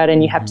hands sweat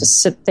and you have to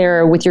sit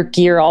there with your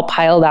gear all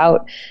piled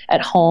out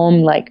at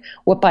home. Like,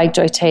 what bike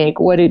do I take?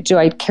 Do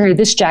I carry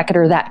this jacket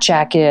or that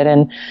jacket?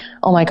 And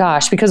oh my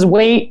gosh, because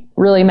weight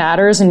really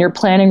matters and your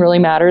planning really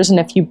matters. And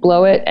if you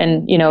blow it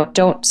and,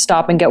 don't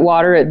stop and get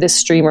water at this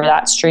stream or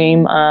that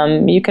stream,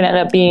 you can end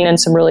up being in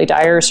some really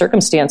dire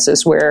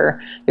circumstances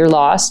where you're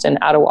lost and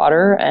out of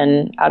water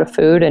and out of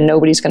food and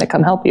nobody's going to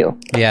come help you.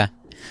 Yeah.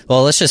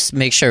 Well, let's just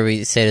make sure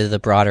we say to the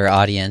broader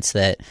audience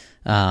that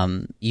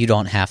you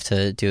don't have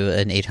to do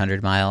an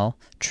 800-mile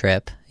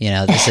trip.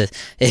 This is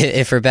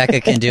if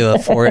Rebecca can do a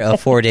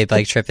 4-day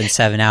bike trip in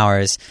 7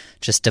 hours,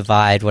 just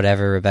divide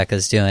whatever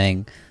Rebecca's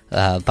doing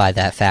by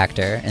that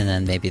factor, and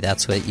then maybe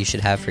that's what you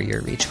should have for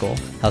your reach goal.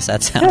 How's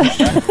that sound?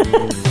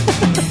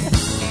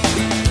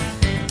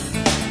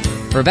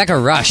 Rebecca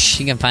Rusch.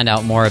 You can find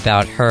out more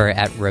about her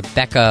at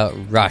Rebecca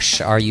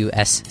Rusch,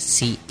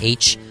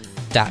 RUSCH.com.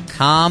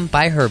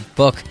 Buy her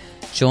book,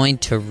 Join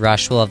to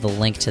Rush. We'll have the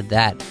link to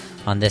that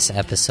on this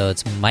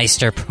episode's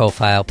Meister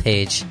profile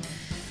page.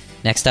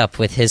 Next up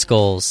with his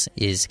goals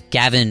is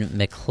Gavin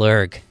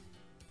McClurg.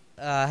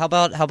 How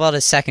about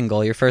a second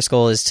goal? Your first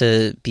goal is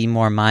to be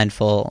more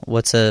mindful.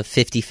 What's a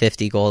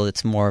 50-50 goal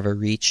that's more of a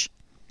reach?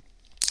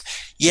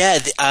 Yeah,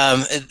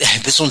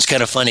 this one's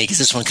kind of funny because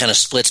this one kind of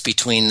splits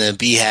between the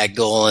BHAG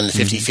goal and the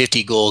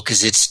 50-50 goal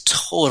because it's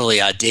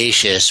totally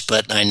audacious,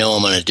 but I know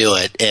I'm going to do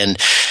it. And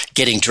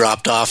getting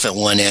dropped off at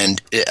one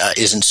end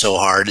isn't so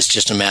hard. It's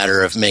just a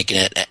matter of making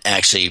it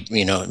actually,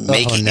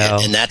 making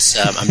it. And that's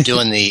I'm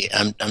doing the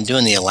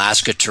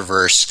Alaska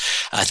Traverse.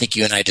 I think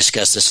you and I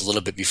discussed this a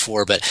little bit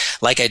before, but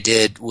like I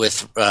did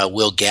with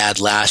Will Gadd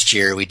last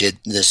year, we did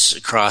this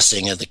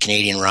crossing of the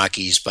Canadian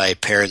Rockies by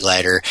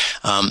paraglider.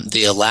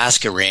 The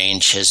Alaska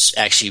range has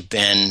actually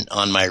been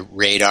on my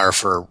radar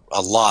for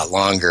a lot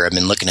longer. I've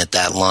been looking at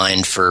that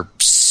line for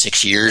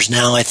 6 years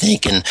now, I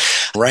think. And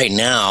right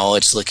now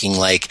it's looking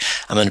like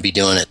I'm going to be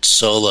doing it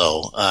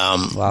solo,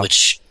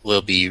 which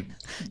will be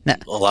a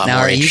lot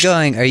more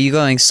interesting. Are you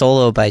going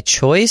solo by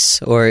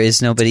choice, or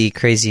is nobody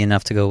crazy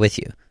enough to go with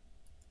you?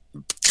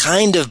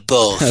 Kind of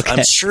both. Okay.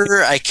 I'm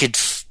sure I could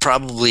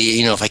probably,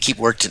 if I keep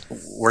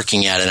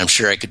working at it, I'm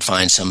sure I could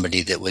find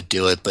somebody that would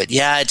do it. But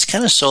yeah, it's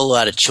kind of solo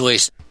out of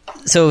choice.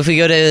 So if we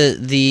go to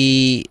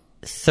the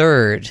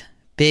third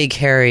big,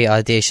 hairy,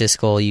 audacious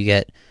goal, you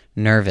get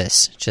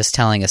nervous just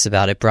telling us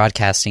about it,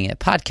 broadcasting it,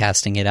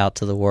 podcasting it out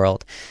to the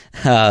world.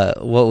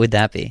 What would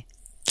that be?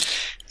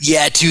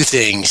 Yeah, two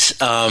things.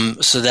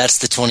 So that's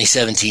the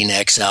 2017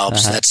 X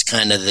Alps. That's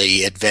kind of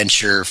the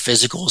adventure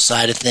physical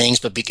side of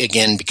things. But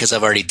again, because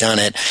I've already done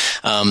it,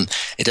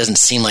 it doesn't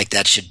seem like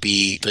that should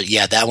be. But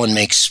yeah, that one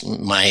makes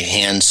my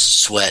hands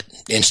sweat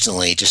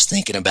instantly just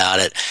thinking about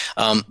it.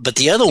 But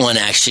the other one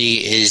actually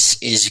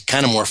is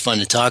kind of more fun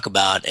to talk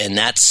about, and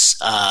that's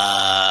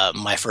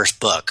my first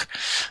book.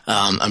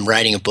 I'm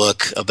writing a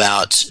book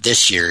about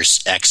this year's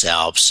X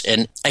Alps,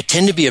 and I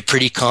tend to be a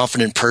pretty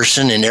confident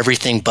person in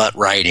everything but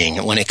writing.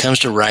 When it comes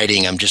to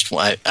writing,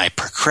 I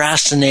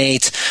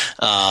procrastinate.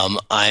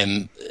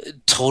 I'm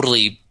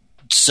totally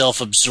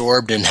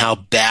self-absorbed in how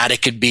bad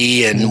it could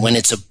be. And when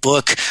it's a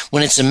book,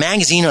 when it's a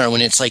magazine, or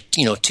when it's like,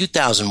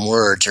 2,000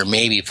 words or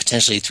maybe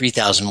potentially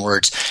 3,000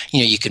 words,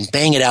 you can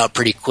bang it out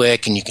pretty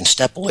quick and you can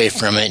step away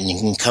from it and you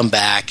can come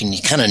back and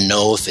you kind of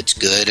know if it's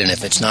good. And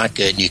if it's not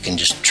good, you can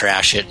just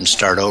trash it and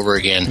start over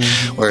again.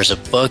 Mm-hmm. Whereas a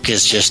book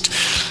is just,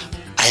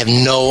 I have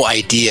no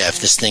idea if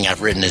this thing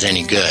I've written is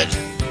any good.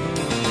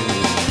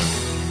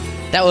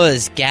 That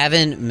was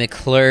Gavin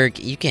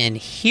McClurg. You can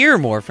hear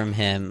more from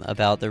him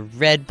about the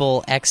Red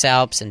Bull X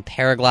Alps and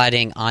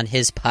paragliding on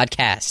his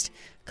podcast,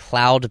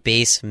 Cloud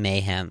Base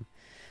Mayhem.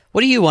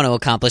 What do you want to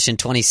accomplish in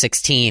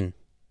 2016?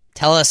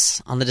 Tell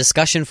us on the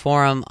discussion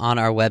forum on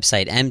our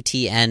website,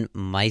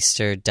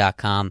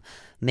 mtnmeister.com.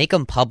 Make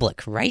them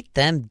public. Write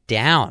them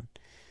down.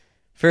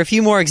 For a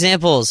few more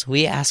examples,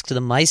 we asked the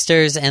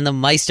Meisters and the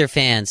Meister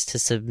fans to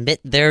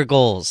submit their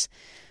goals.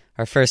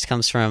 Our first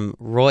comes from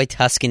Roy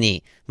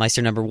Tuscany, Meister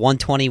number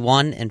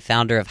 121 and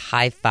founder of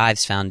High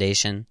Fives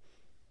Foundation.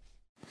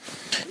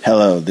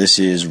 Hello, this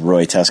is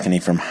Roy Tuscany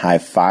from High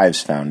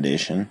Fives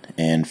Foundation,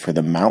 and for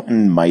the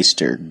Mountain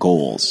Meister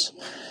goals,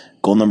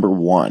 goal number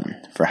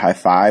 1, for High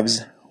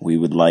Fives, we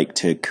would like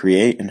to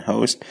create and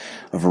host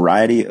a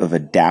variety of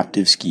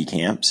adaptive ski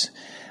camps,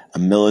 a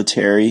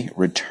military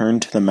return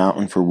to the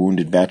mountain for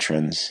wounded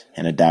veterans,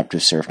 and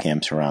adaptive surf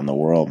camps around the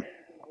world.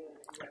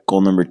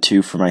 Goal number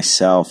 2 for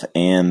myself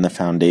and the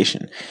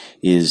foundation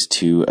is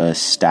to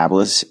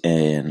establish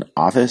an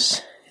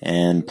office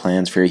and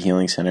plans for a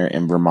healing center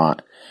in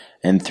Vermont.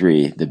 And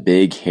 3, the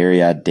big,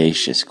 hairy,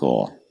 audacious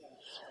goal.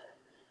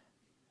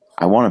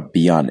 I want to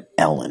be on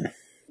Ellen.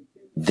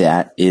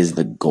 That is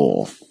the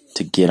goal.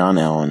 To get on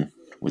Ellen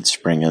would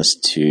bring us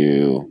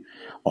to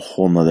a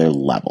whole nother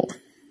level.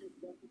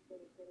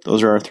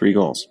 Those are our 3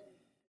 goals.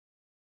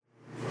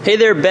 Hey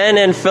there, Ben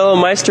and fellow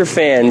Meister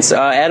fans.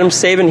 Adam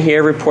Sabin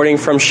here, reporting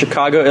from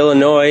Chicago,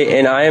 Illinois,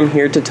 and I am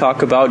here to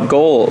talk about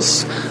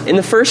goals. In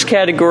the first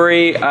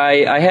category,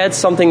 I had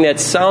something that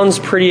sounds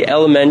pretty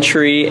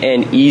elementary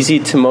and easy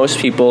to most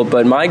people,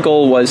 but my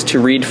goal was to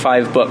read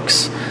 5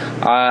 books.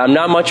 I'm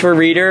not much of a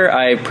reader.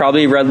 I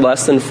probably read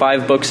less than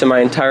 5 books in my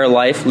entire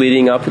life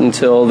leading up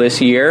until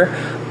this year,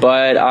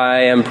 but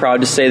I am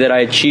proud to say that I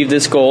achieved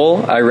this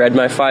goal. I read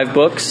my 5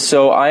 books,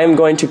 so I am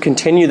going to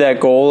continue that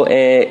goal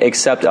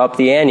except up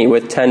the ante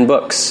with 10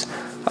 books.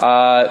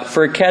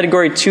 For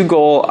Category 2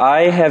 goal,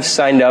 I have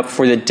signed up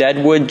for the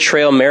Deadwood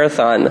Trail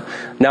Marathon.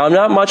 Now, I'm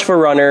not much of a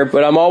runner,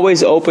 but I'm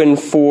always open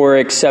for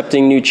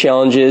accepting new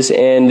challenges,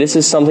 and this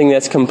is something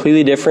that's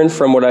completely different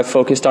from what I've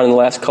focused on in the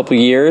last couple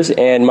of years.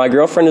 And my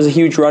girlfriend is a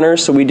huge runner,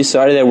 so we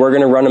decided that we're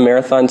going to run a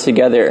marathon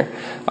together.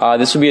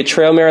 This will be a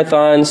trail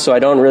marathon, so I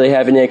don't really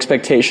have any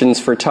expectations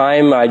for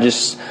time. I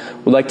just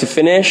would like to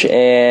finish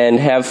and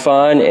have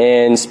fun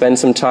and spend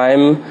some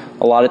time,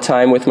 a lot of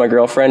time with my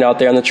girlfriend out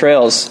there on the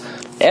trails.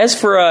 As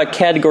for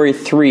Category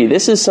 3,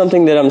 this is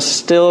something that I'm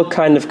still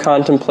kind of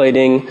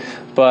contemplating,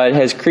 but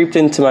has creeped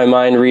into my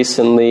mind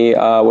recently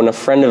when a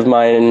friend of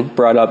mine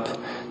brought up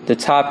the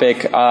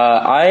topic.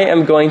 I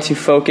am going to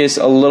focus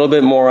a little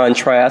bit more on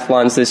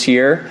triathlons this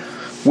year,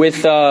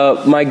 with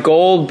my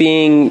goal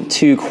being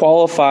to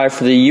qualify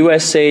for the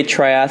USA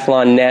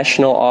Triathlon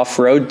National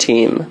Off-Road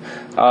Team.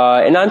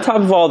 And on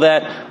top of all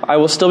that, I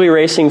will still be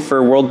racing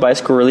for World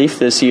Bicycle Relief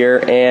this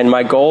year, and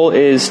my goal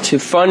is to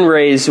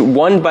fundraise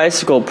one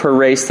bicycle per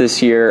race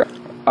this year.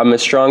 I'm a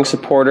strong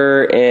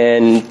supporter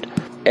and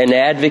an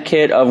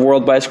advocate of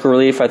World Bicycle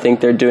Relief. I think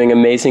they're doing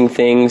amazing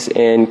things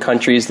in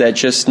countries that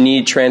just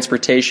need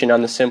transportation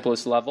on the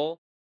simplest level.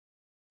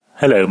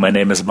 Hello, my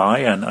name is Mai,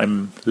 and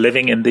I'm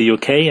living in the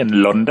UK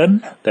in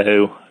London,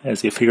 though,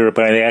 as you figure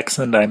by the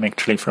accent, I'm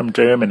actually from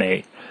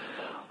Germany.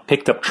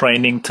 Picked up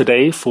training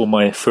today for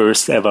my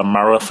first ever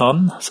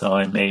marathon, so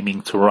I'm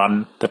aiming to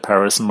run the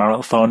Paris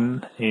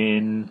Marathon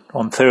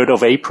on 3rd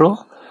of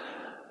April.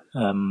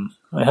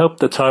 I hope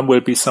the time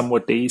will be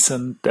somewhat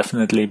decent,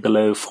 definitely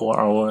below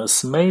 4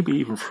 hours, maybe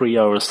even 3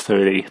 hours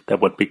 30.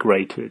 That would be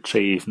great to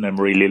achieve, and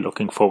I'm really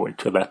looking forward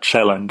to that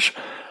challenge.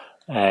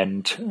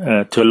 And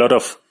to a lot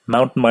of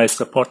Mountain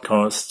Meister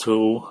podcasts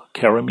to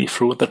carry me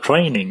through the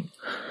training.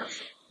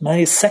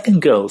 My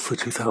second goal for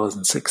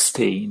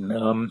 2016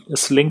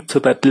 is linked to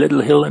that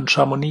little hill in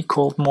Chamonix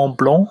called Mont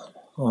Blanc.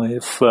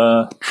 I've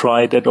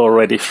tried it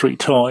already 3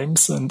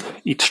 times, and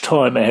each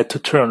time I had to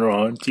turn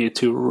around due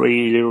to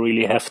really,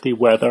 really hefty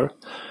weather.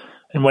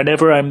 And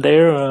whenever I'm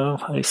there,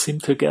 I seem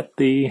to get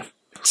the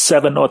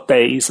 7 odd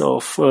days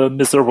of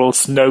miserable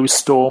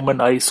snowstorm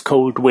and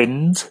ice-cold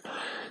wind.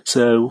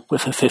 So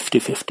with a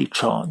 50-50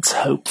 chance,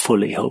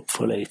 hopefully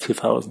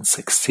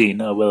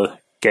 2016, I will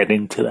get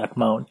into that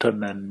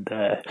mountain and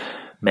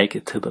make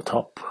it to the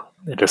top.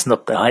 It is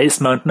not the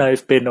highest mountain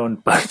I've been on,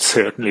 but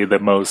certainly the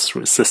most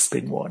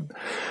resisting one.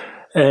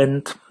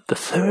 And the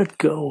third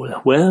goal,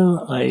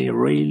 well, I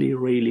really,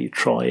 really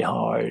try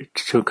hard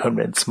to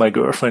convince my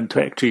girlfriend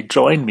to actually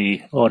join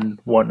me on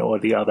one or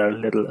the other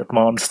little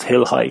advanced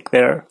hill hike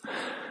there.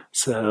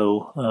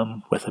 So,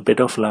 with a bit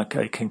of luck,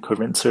 I can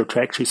convince her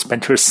to actually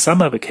spend her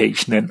summer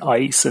vacation in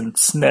ice and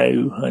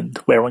snow and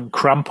wearing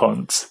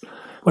crampons.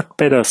 What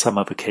better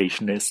summer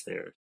vacation is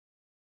there?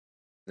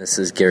 This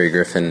is Gary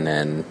Griffin,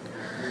 and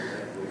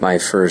my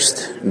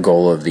first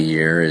goal of the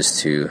year is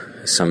to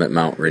summit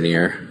Mount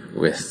Rainier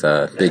with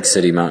Big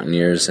City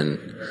Mountaineers in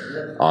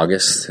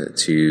August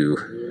to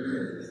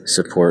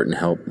support and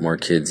help more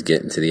kids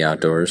get into the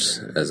outdoors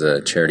as a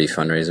charity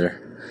fundraiser.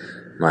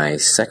 My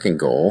second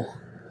goal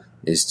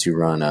is to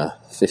run a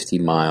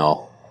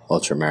 50-mile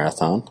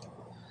ultramarathon,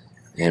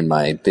 and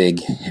my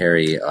big,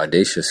 hairy,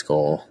 audacious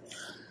goal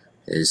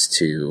is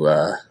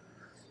to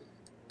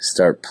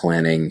start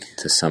planning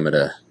to summit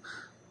a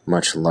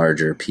much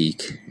larger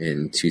peak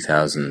in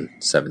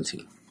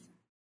 2017.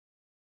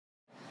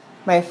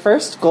 My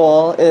first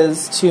goal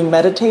is to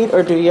meditate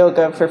or do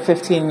yoga for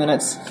 15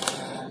 minutes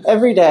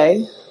every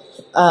day.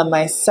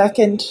 My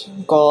second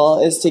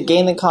goal is to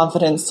gain the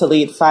confidence to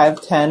lead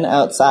 5:10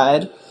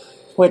 outside,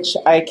 which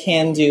I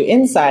can do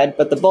inside,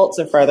 but the bolts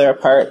are farther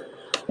apart,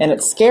 and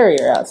it's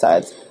scarier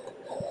outside.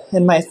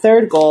 And my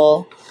third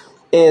goal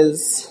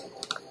is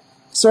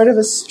sort of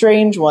a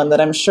strange one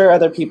that I'm sure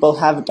other people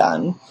have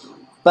done,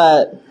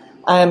 but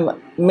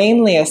I'm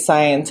mainly a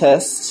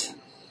scientist,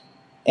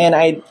 and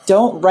I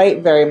don't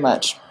write very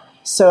much.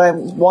 So I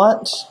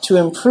want to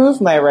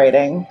improve my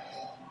writing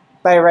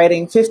by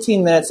writing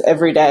 15 minutes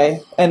every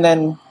day, and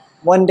then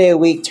one day a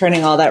week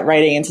turning all that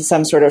writing into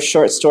some sort of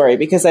short story,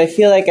 because I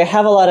feel like I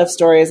have a lot of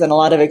stories and a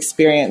lot of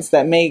experience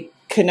that may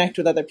connect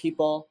with other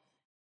people.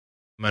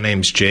 My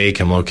name's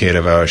Jake. I'm located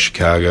out of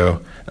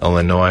Chicago,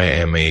 Illinois.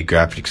 I'm a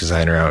graphic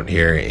designer out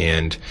here.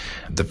 And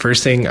the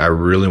first thing I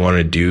really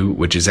wanted to do,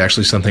 which is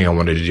actually something I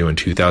wanted to do in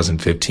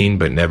 2015,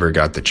 but never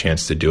got the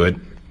chance to do it,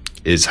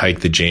 is hike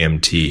the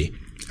JMT.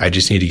 I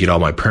just need to get all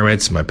my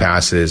permits, my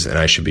passes, and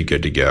I should be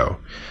good to go.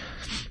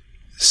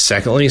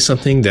 Secondly,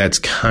 something that's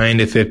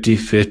kind of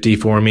 50-50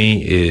 for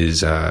me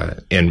is,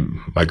 and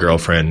my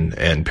girlfriend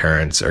and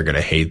parents are going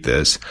to hate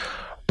this,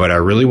 but I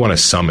really want to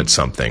summit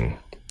something.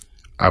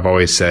 I've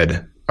always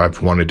said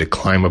I've wanted to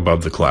climb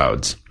above the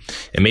clouds,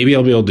 and maybe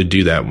I'll be able to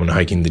do that when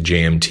hiking the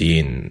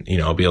JMT, and,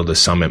 I'll be able to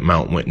summit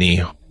Mount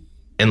Whitney.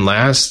 And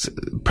last,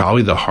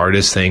 probably the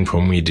hardest thing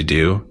for me to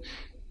do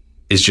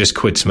is just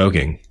quit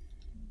smoking.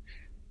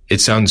 It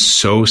sounds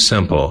so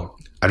simple.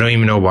 I don't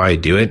even know why I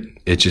do it.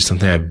 It's just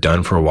something I've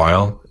done for a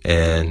while,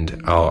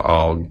 and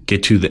I'll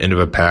get to the end of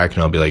a pack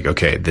and I'll be like,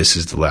 okay, this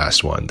is the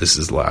last one. This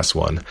is the last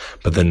one.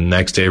 But then the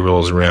next day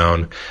rolls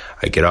around,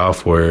 I get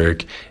off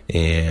work,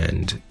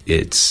 and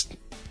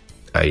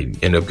I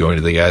end up going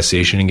to the gas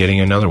station and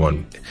getting another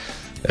one.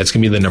 That's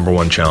going to be the number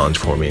one challenge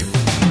for me.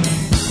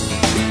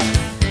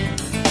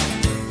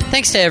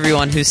 Thanks to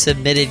everyone who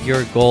submitted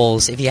your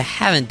goals. If you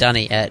haven't done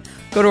it yet,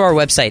 go to our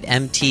website,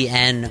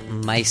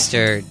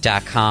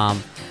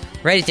 mtnmeister.com.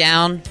 Write it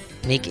down,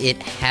 make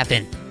it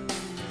happen.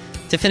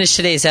 To finish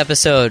today's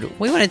episode,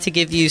 we wanted to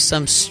give you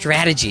some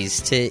strategies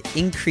to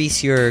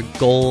increase your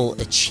goal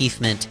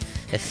achievement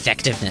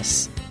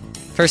effectiveness.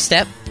 First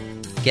step,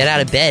 get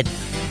out of bed.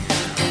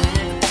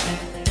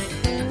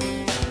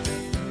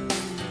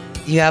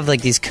 You have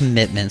like these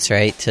commitments,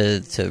 right,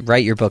 to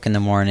write your book in the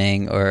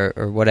morning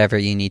or whatever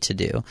you need to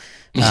do.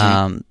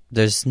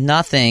 There's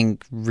nothing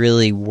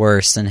really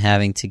worse than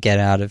having to get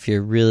out of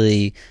your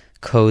really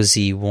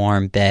cozy,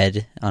 warm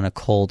bed on a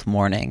cold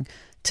morning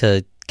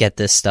to get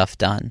this stuff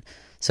done.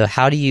 So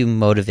how do you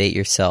motivate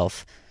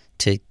yourself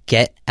to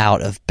get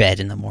out of bed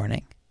in the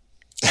morning?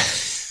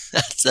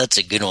 That's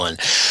a good one.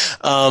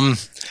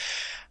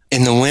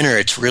 In the winter,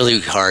 it's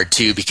really hard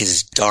too because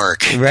it's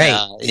dark. Right.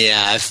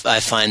 I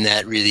find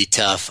that really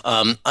tough.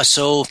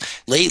 So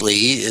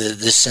lately,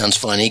 this sounds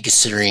funny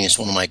considering it's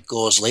one of my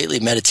goals. Lately,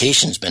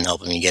 meditation's been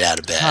helping me get out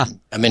of bed.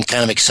 I've been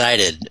kind of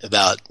excited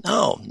about,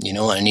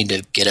 I need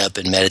to get up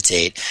and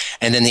meditate.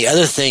 And then the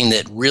other thing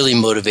that really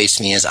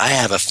motivates me is I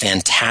have a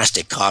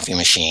fantastic coffee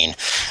machine,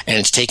 and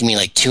it's taken me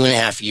like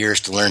 2.5 years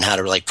to learn how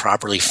to like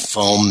properly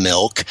foam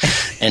milk.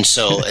 And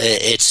so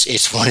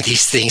it's one of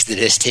these things that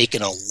has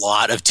taken a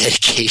lot of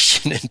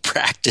dedication and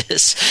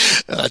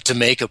practice to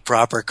make a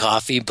proper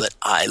coffee, but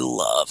I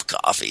love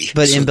coffee.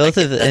 But so in both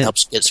of that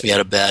helps gets me out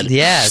of bed.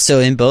 Yeah, so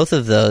in both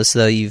of those,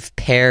 though, you've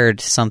paired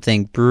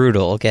something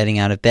brutal, getting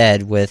out of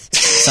bed, with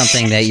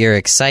something that you're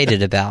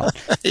excited about.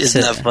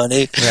 Isn't that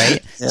funny?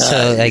 Right? Yeah,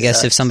 so I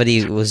guess if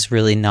somebody was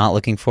really not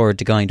looking forward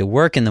to going to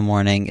work in the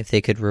morning, if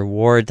they could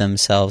reward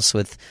themselves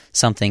with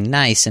something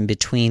nice in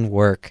between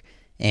work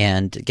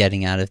and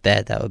getting out of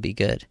bed, that would be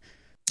good.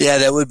 Yeah,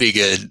 that would be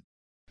good.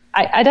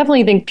 I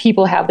definitely think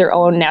people have their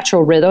own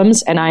natural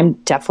rhythms, and I'm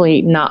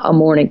definitely not a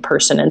morning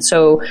person. And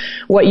so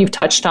what you've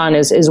touched on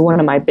is one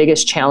of my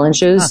biggest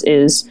challenges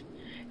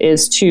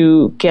is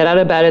to get out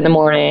of bed in the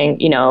morning,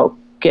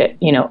 get,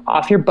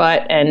 off your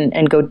butt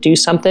and go do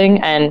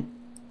something. And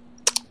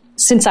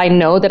since I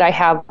know that I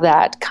have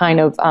that kind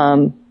of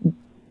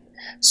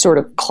sort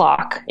of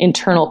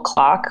internal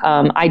clock,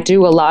 I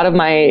do a lot of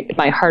my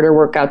harder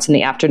workouts in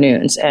the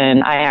afternoons,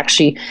 and I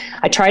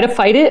try to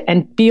fight it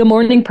and be a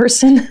morning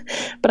person,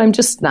 but I'm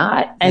just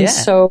not. And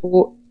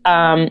so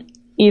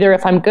either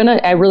if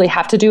I really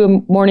have to do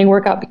a morning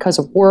workout because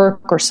of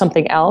work or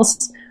something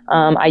else,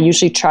 I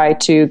usually try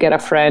to get a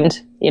friend,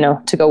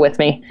 to go with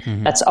me.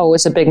 Mm-hmm. That's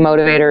always a big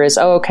motivator is,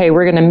 okay,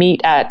 we're going to meet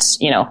at,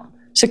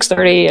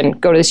 6:30 and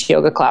go to this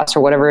yoga class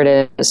or whatever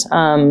it is.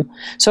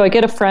 So I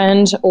get a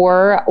friend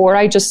or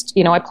I just,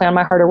 I plan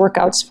my harder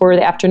workouts for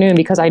the afternoon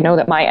because I know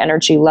that my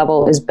energy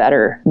level is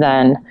better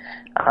than,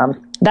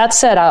 that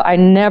said, I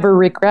never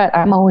regret.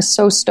 I'm always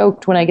so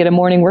stoked when I get a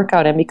morning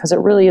workout in because it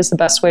really is the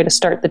best way to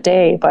start the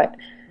day. But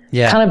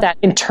kind of that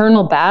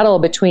internal battle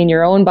between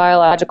your own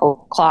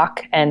biological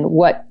clock and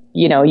what,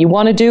 you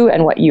want to do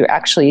and what you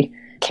actually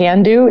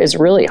can do is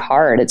really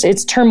hard.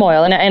 It's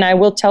turmoil. And I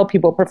will tell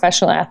people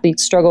professional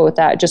athletes struggle with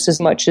that just as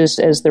much as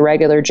the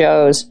regular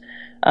Joes,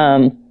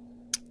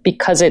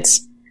 because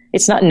it's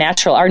not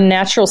natural. Our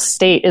natural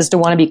state is to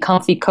want to be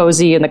comfy,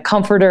 cozy, and the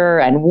comforter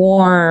and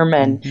warm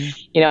and,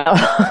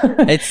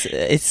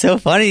 It's so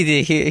funny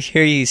to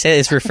hear you say.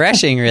 It's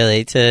refreshing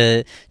really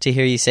to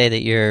hear you say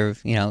that you're,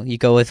 you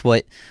go with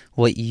what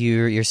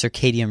your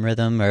circadian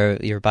rhythm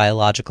or your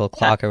biological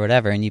clock or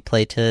whatever, and you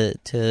play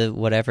to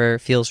whatever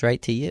feels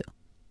right to you.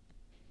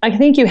 I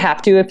think you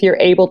have to, if you're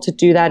able to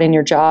do that in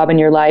your job and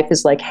your life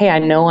is like, hey, I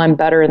know I'm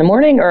better in the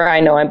morning or I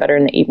know I'm better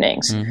in the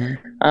evenings.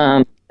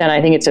 Mm-hmm. Then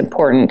I think it's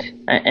important.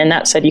 And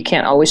that said, you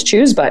can't always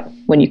choose, but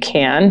when you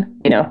can,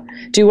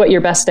 do what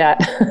you're best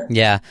at.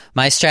 Yeah.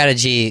 My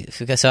strategy,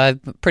 so I'm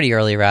a pretty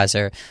early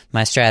riser.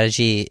 My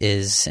strategy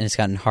is, and it's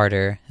gotten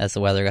harder as the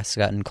weather has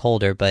gotten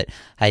colder, but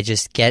I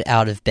just get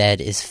out of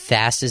bed as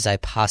fast as I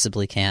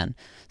possibly can.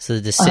 So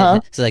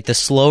so like the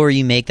slower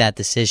you make that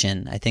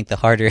decision, I think the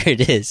harder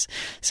it is.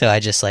 So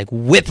I just like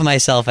whip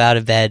myself out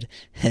of bed,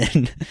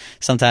 and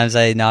sometimes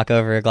I knock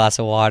over a glass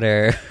of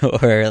water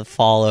or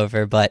fall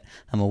over, but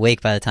I'm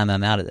awake by the time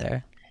I'm out of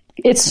there.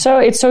 It's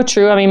so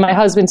true. I mean, my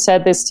husband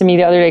said this to me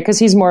the other day because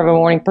he's more of a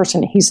morning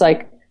person. He's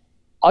like,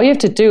 all you have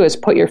to do is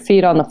put your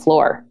feet on the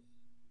floor.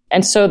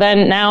 And so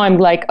then now I'm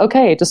like,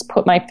 okay, just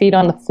put my feet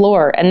on the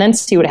floor and then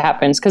see what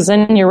happens. Because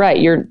then you're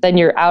right.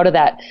 You're out of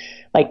that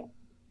like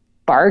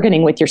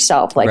bargaining with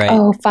yourself, like,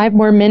 right. 5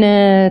 more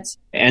minutes.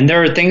 And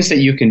there are things that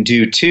you can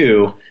do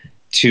too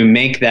to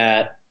make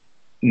that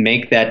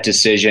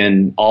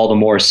decision all the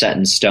more set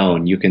in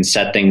stone. You can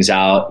set things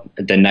out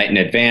the night in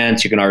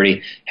advance. You can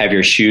already have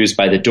your shoes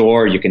by the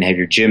door. You can have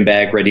your gym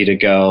bag ready to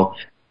go.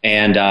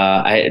 And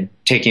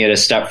taking it a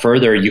step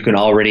further, you can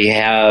already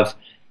have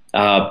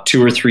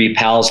 2 or 3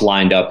 pals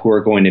lined up who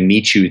are going to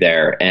meet you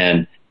there.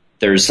 And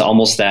there's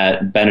almost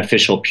that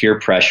beneficial peer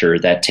pressure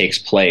that takes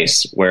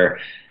place where,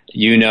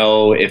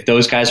 if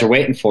those guys are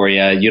waiting for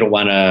you, you don't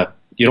want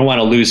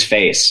to lose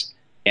face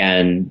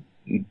and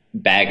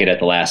bag it at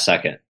the last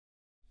second.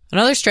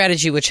 Another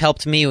strategy which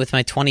helped me with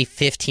my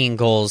 2015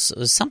 goals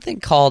was something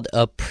called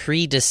a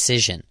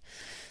pre-decision.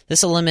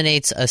 This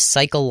eliminates a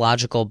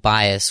psychological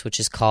bias, which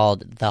is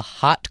called the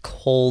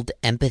hot-cold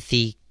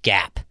empathy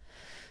gap.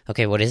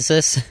 Okay, what is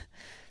this?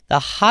 The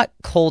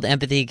hot-cold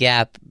empathy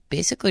gap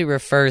basically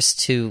refers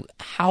to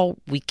how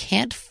we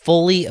can't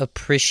fully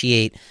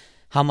appreciate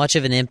how much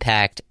of an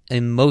impact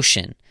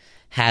emotion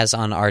has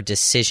on our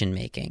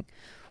decision-making.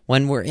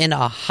 When we're in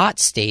a hot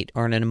state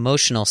or in an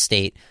emotional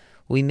state,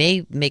 we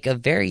may make a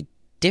very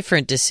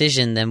different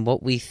decision than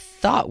what we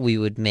thought we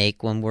would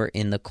make when we're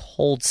in the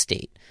cold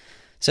state.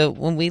 So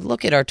when we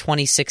look at our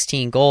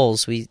 2016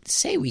 goals, we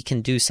say we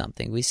can do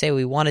something. We say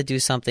we want to do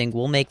something.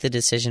 We'll make the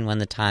decision when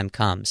the time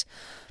comes.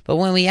 But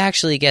when we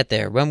actually get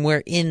there, when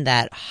we're in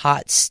that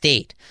hot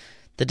state,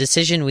 the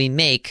decision we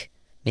make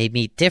may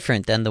be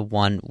different than the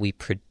one we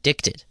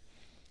predicted.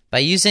 By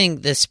using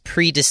this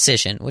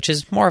pre-decision, which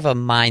is more of a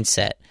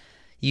mindset,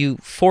 you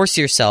force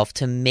yourself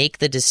to make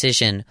the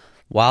decision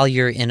while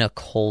you're in a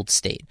cold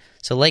state.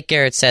 So like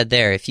Garrett said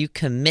there, if you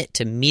commit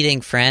to meeting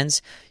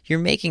friends, you're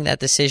making that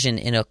decision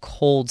in a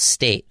cold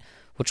state,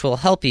 which will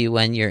help you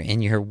when you're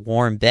in your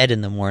warm bed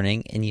in the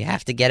morning and you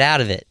have to get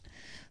out of it.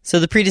 So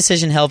the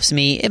pre-decision helps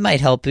me. It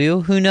might help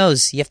you. Who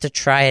knows? You have to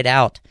try it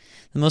out.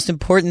 The most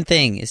important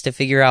thing is to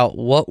figure out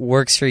what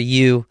works for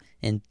you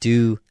and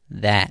do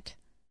that.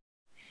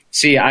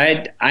 See,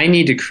 I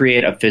need to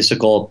create a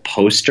physical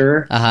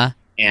poster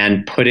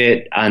and put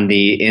it on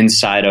the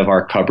inside of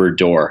our cupboard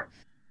door.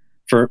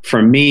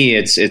 For me,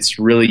 it's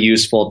really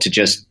useful to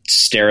just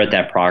stare at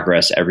that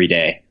progress every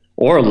day,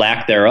 or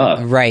lack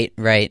thereof. Right.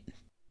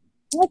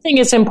 I think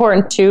it's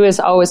important, too, is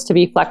always to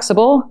be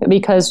flexible,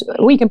 because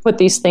we can put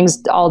these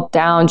things all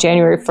down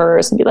January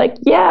 1st and be like,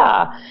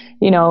 yeah,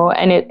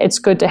 and it's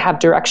good to have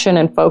direction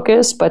and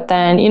focus. But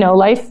then,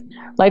 life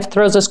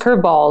throws us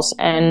curveballs.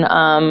 And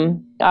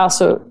I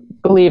also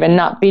believe in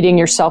not beating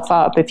yourself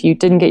up if you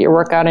didn't get your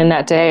workout in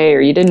that day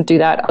or you didn't do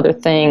that other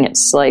thing.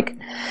 It's like,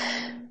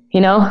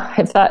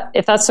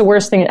 if that's the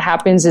worst thing that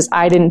happens is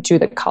I didn't do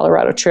the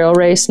Colorado Trail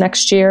race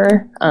next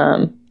year,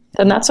 then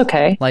that's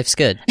okay. Life's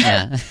good.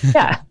 Yeah.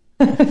 Yeah.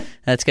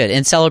 That's good.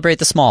 And celebrate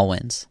the small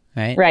wins,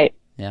 right? Right.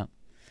 Yeah.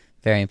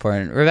 Very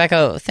important.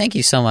 Rebecca, thank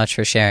you so much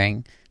for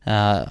sharing.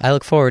 I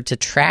look forward to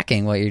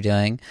tracking what you're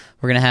doing.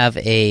 We're going to have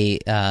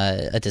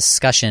a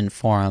discussion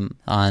forum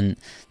on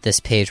this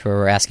page where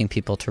we're asking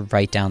people to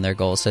write down their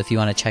goals. So if you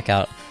want to check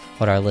out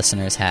what our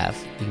listeners have,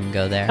 you can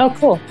go there. Oh,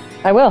 cool.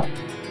 I will.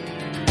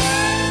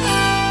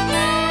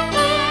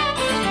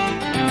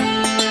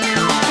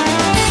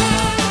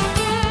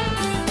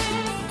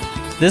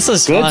 This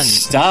was good fun.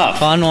 Stuff.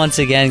 Fun once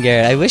again,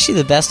 Garrett. I wish you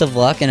the best of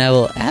luck, and I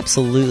will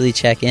absolutely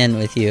check in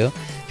with you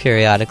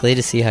periodically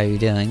to see how you're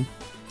doing.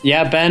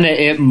 Yeah, Ben,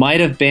 it might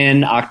have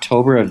been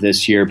October of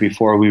this year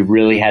before we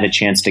really had a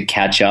chance to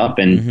catch up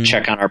and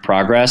check on our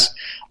progress.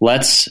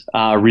 Let's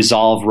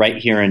resolve right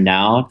here and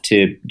now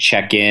to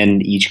check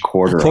in each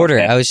quarter.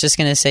 Okay? I was just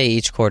going to say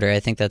each quarter. I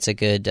think that's a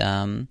good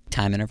time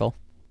interval.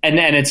 And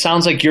it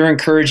sounds like you're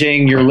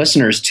encouraging your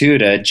listeners, too,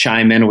 to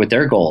chime in with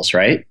their goals,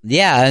 right?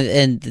 Yeah,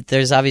 and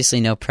there's obviously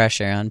no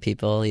pressure on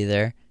people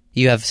either.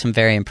 You have some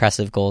very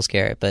impressive goals,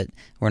 Garrett, but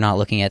we're not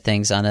looking at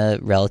things on a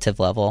relative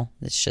level.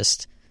 It's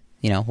just,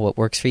 what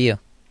works for you.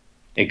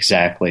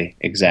 Exactly.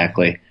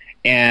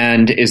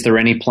 And is there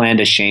any plan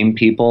to shame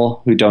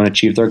people who don't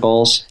achieve their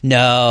goals?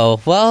 No.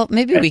 Well,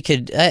 maybe we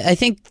could. I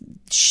think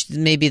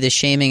maybe the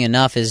shaming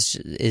enough is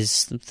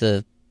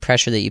the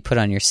pressure that you put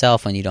on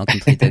yourself when you don't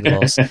complete the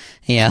goals.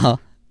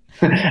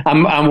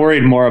 I'm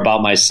worried more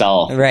about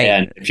myself, right?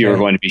 And if you were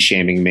going to be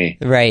shaming me,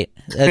 right?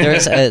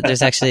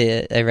 There's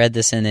actually I read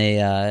this in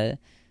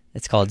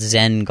it's called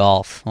Zen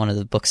Golf, one of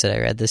the books that I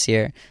read this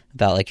year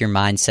about like your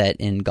mindset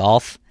in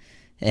golf,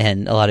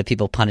 and a lot of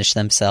people punish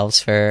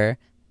themselves for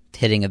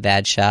hitting a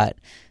bad shot,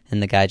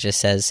 and the guy just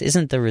says,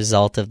 "Isn't the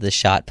result of the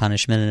shot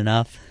punishment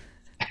enough?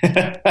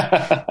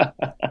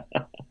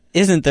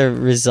 Isn't the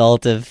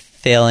result of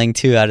failing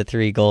 2 out of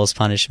 3 goals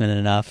punishment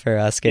enough for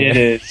us?"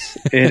 It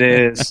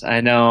is. I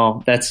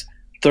know. That's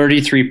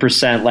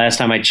 33% last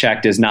time I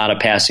checked is not a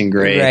passing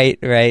grade.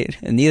 Right.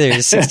 And neither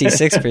is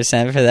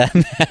 66% for that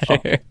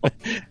matter.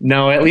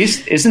 No, at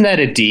least, isn't that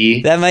a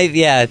D? That might,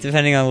 yeah,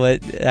 depending on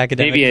what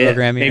academic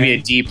program you're in. Maybe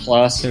a D+.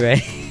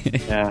 Right.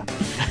 Yeah.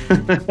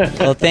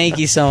 Well, thank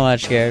you so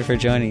much, Garrett, for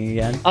joining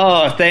again.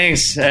 Oh,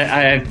 thanks.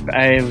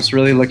 I was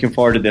really looking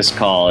forward to this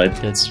call.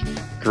 It's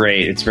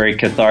great. It's very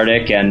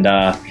cathartic and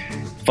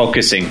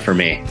focusing for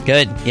me.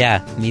 Good.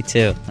 Yeah, me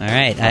too. All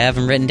right. I have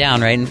them written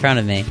down right in front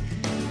of me.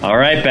 All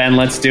right, Ben,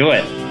 let's do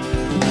it.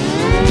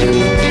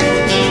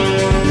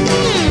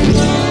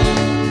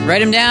 Write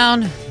them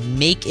down.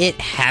 Make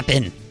it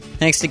happen.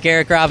 Thanks to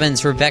Garrett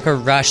Robbins, Rebecca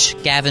Rush,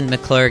 Gavin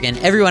McClurg, and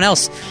everyone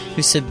else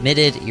who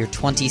submitted your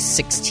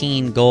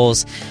 2016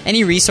 goals.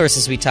 Any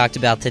resources we talked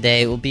about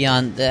today will be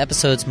on the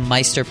episode's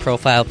Meister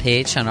profile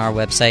page on our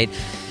website.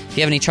 If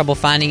you have any trouble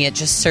finding it,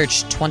 just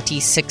search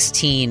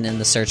 2016 in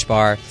the search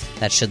bar.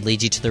 That should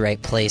lead you to the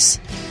right place.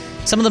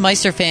 Some of the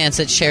Meister fans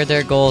that share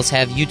their goals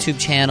have YouTube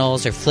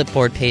channels or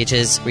Flipboard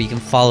pages where you can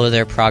follow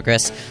their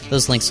progress.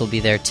 Those links will be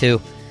there too.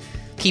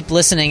 keep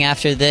listening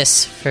after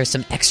this for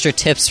some extra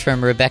tips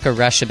from Rebecca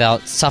Rush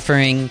about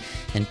suffering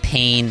and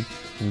pain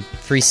and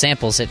free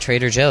samples at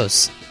Trader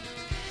Joe's.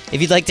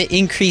 If you'd like to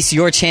increase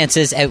your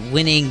chances at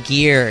winning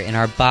gear in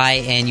our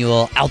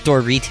biannual Outdoor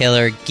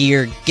Retailer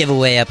Gear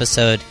Giveaway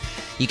episode,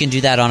 you can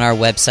do that on our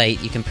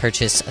website. You can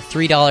purchase a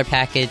 $3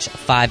 package, a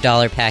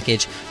 $5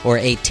 package, or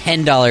a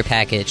 $10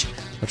 package,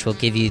 which will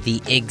give you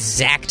the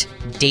exact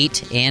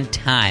date and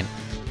time.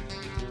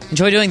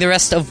 Enjoy doing the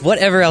rest of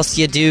whatever else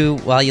you do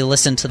while you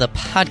listen to the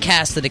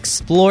podcast that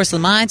explores the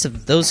minds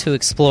of those who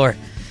explore.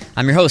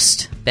 I'm your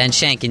host, Ben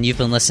Shank, and you've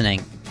been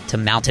listening to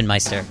Mountain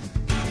Meister.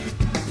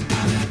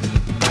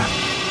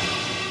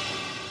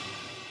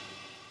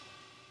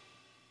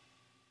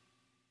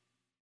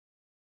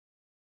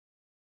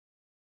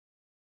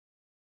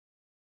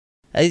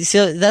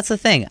 So that's the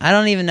thing. I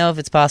don't even know if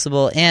it's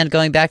possible. And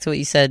going back to what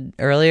you said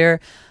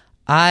earlier,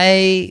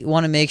 I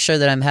want to make sure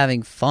that I'm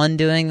having fun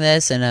doing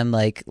this and I'm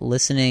like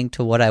listening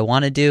to what I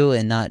want to do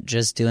and not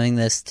just doing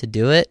this to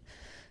do it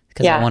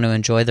because I want to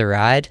enjoy the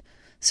ride.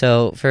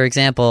 So, for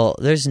example,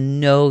 there's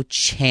no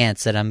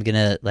chance that I'm going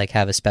to like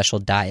have a special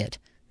diet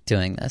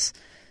doing this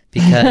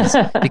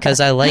because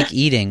I like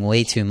eating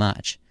way too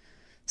much.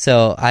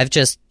 So I've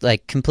just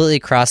like completely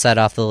crossed that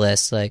off the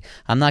list. Like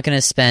I'm not going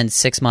to spend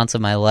 6 months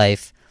of my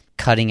life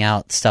cutting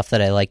out stuff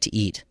that I like to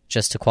eat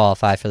just to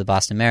qualify for the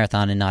Boston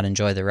Marathon and not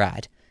enjoy the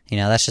ride. You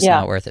know, that's just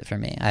not worth it for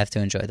me. I have to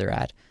enjoy the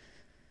ride.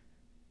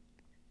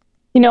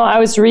 You know, I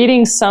was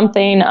reading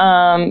something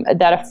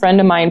that a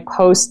friend of mine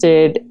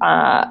posted,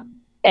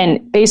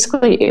 and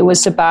basically it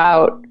was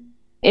about,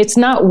 it's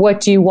not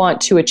what do you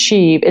want to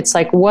achieve. It's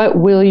like, what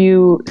will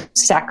you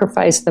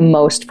sacrifice the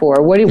most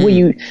for? What will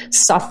you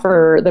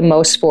suffer the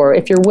most for?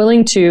 If you're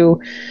willing to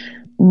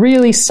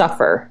really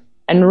suffer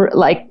and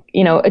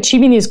you know,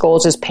 achieving these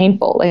goals is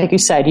painful. Like you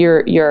said,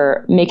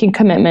 you're making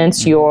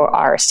commitments, you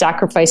are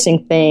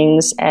sacrificing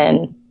things,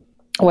 and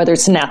whether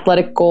it's an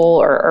athletic goal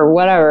or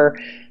whatever,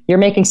 you're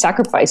making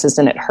sacrifices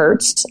and it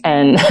hurts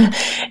and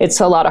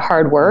it's a lot of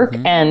hard work.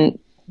 Mm-hmm. And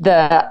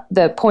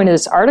the point of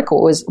this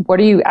article was, what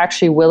are you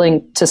actually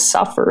willing to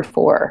suffer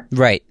for?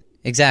 Right.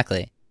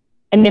 Exactly.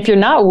 And if you're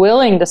not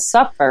willing to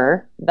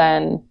suffer,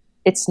 then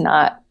it's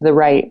not the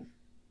right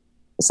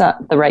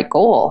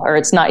goal, or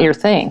it's not your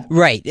thing.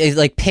 Right. It's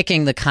like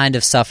picking the kind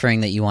of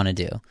suffering that you want to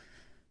do.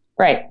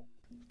 Right.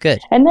 Good.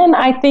 And then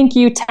I think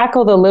you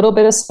tackle the little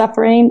bit of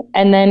suffering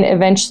and then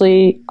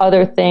eventually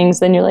other things,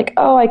 then you're like,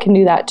 oh, I can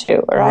do that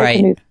too. Or I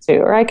can do that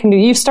too. Or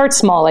you start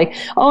small, like,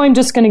 oh, I'm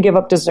just going to give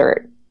up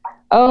dessert.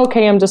 Oh,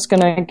 okay, I'm just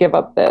going to give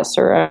up this,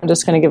 or I'm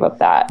just going to give up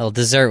that. Well,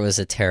 dessert was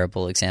a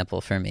terrible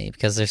example for me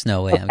because there's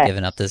no way I'm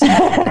giving up dessert.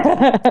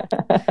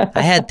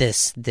 I had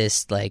this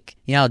like,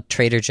 you know how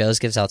Trader Joe's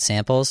gives out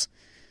samples?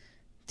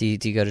 Do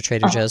you go to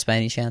Trader Joe's by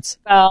any chance?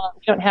 Well,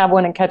 we don't have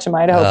one in Ketchum,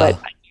 Idaho, but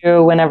I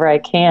do whenever I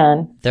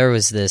can. There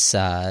was this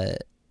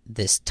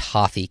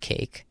toffee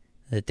cake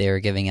that they were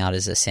giving out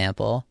as a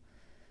sample.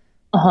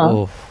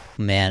 Oh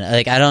man,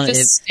 like I don't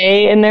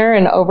stay in there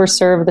and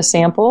overserve the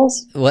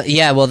samples. Well,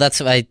 yeah, well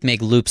that's why I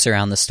make loops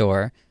around the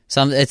store.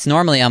 So it's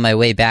normally on my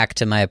way back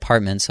to my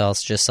apartment, so I'll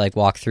just like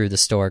walk through the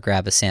store,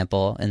 grab a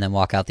sample, and then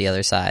walk out the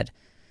other side.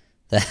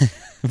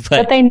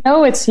 But they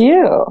know it's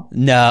you.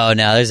 No,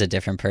 there's a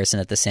different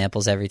person at the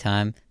samples every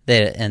time.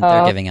 They're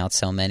giving out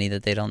so many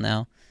that they don't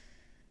know.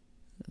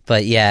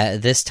 But yeah,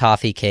 this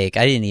toffee cake,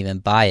 I didn't even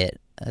buy it.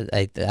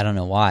 I don't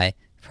know why.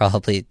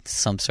 Probably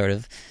some sort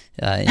of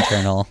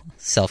internal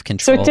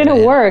self-control. So it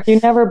didn't work. You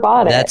never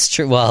bought it. That's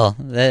true. Well,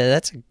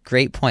 that's a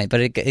great point.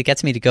 But it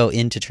gets me to go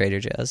into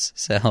Trader Joe's.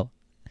 So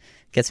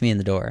it gets me in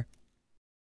the door.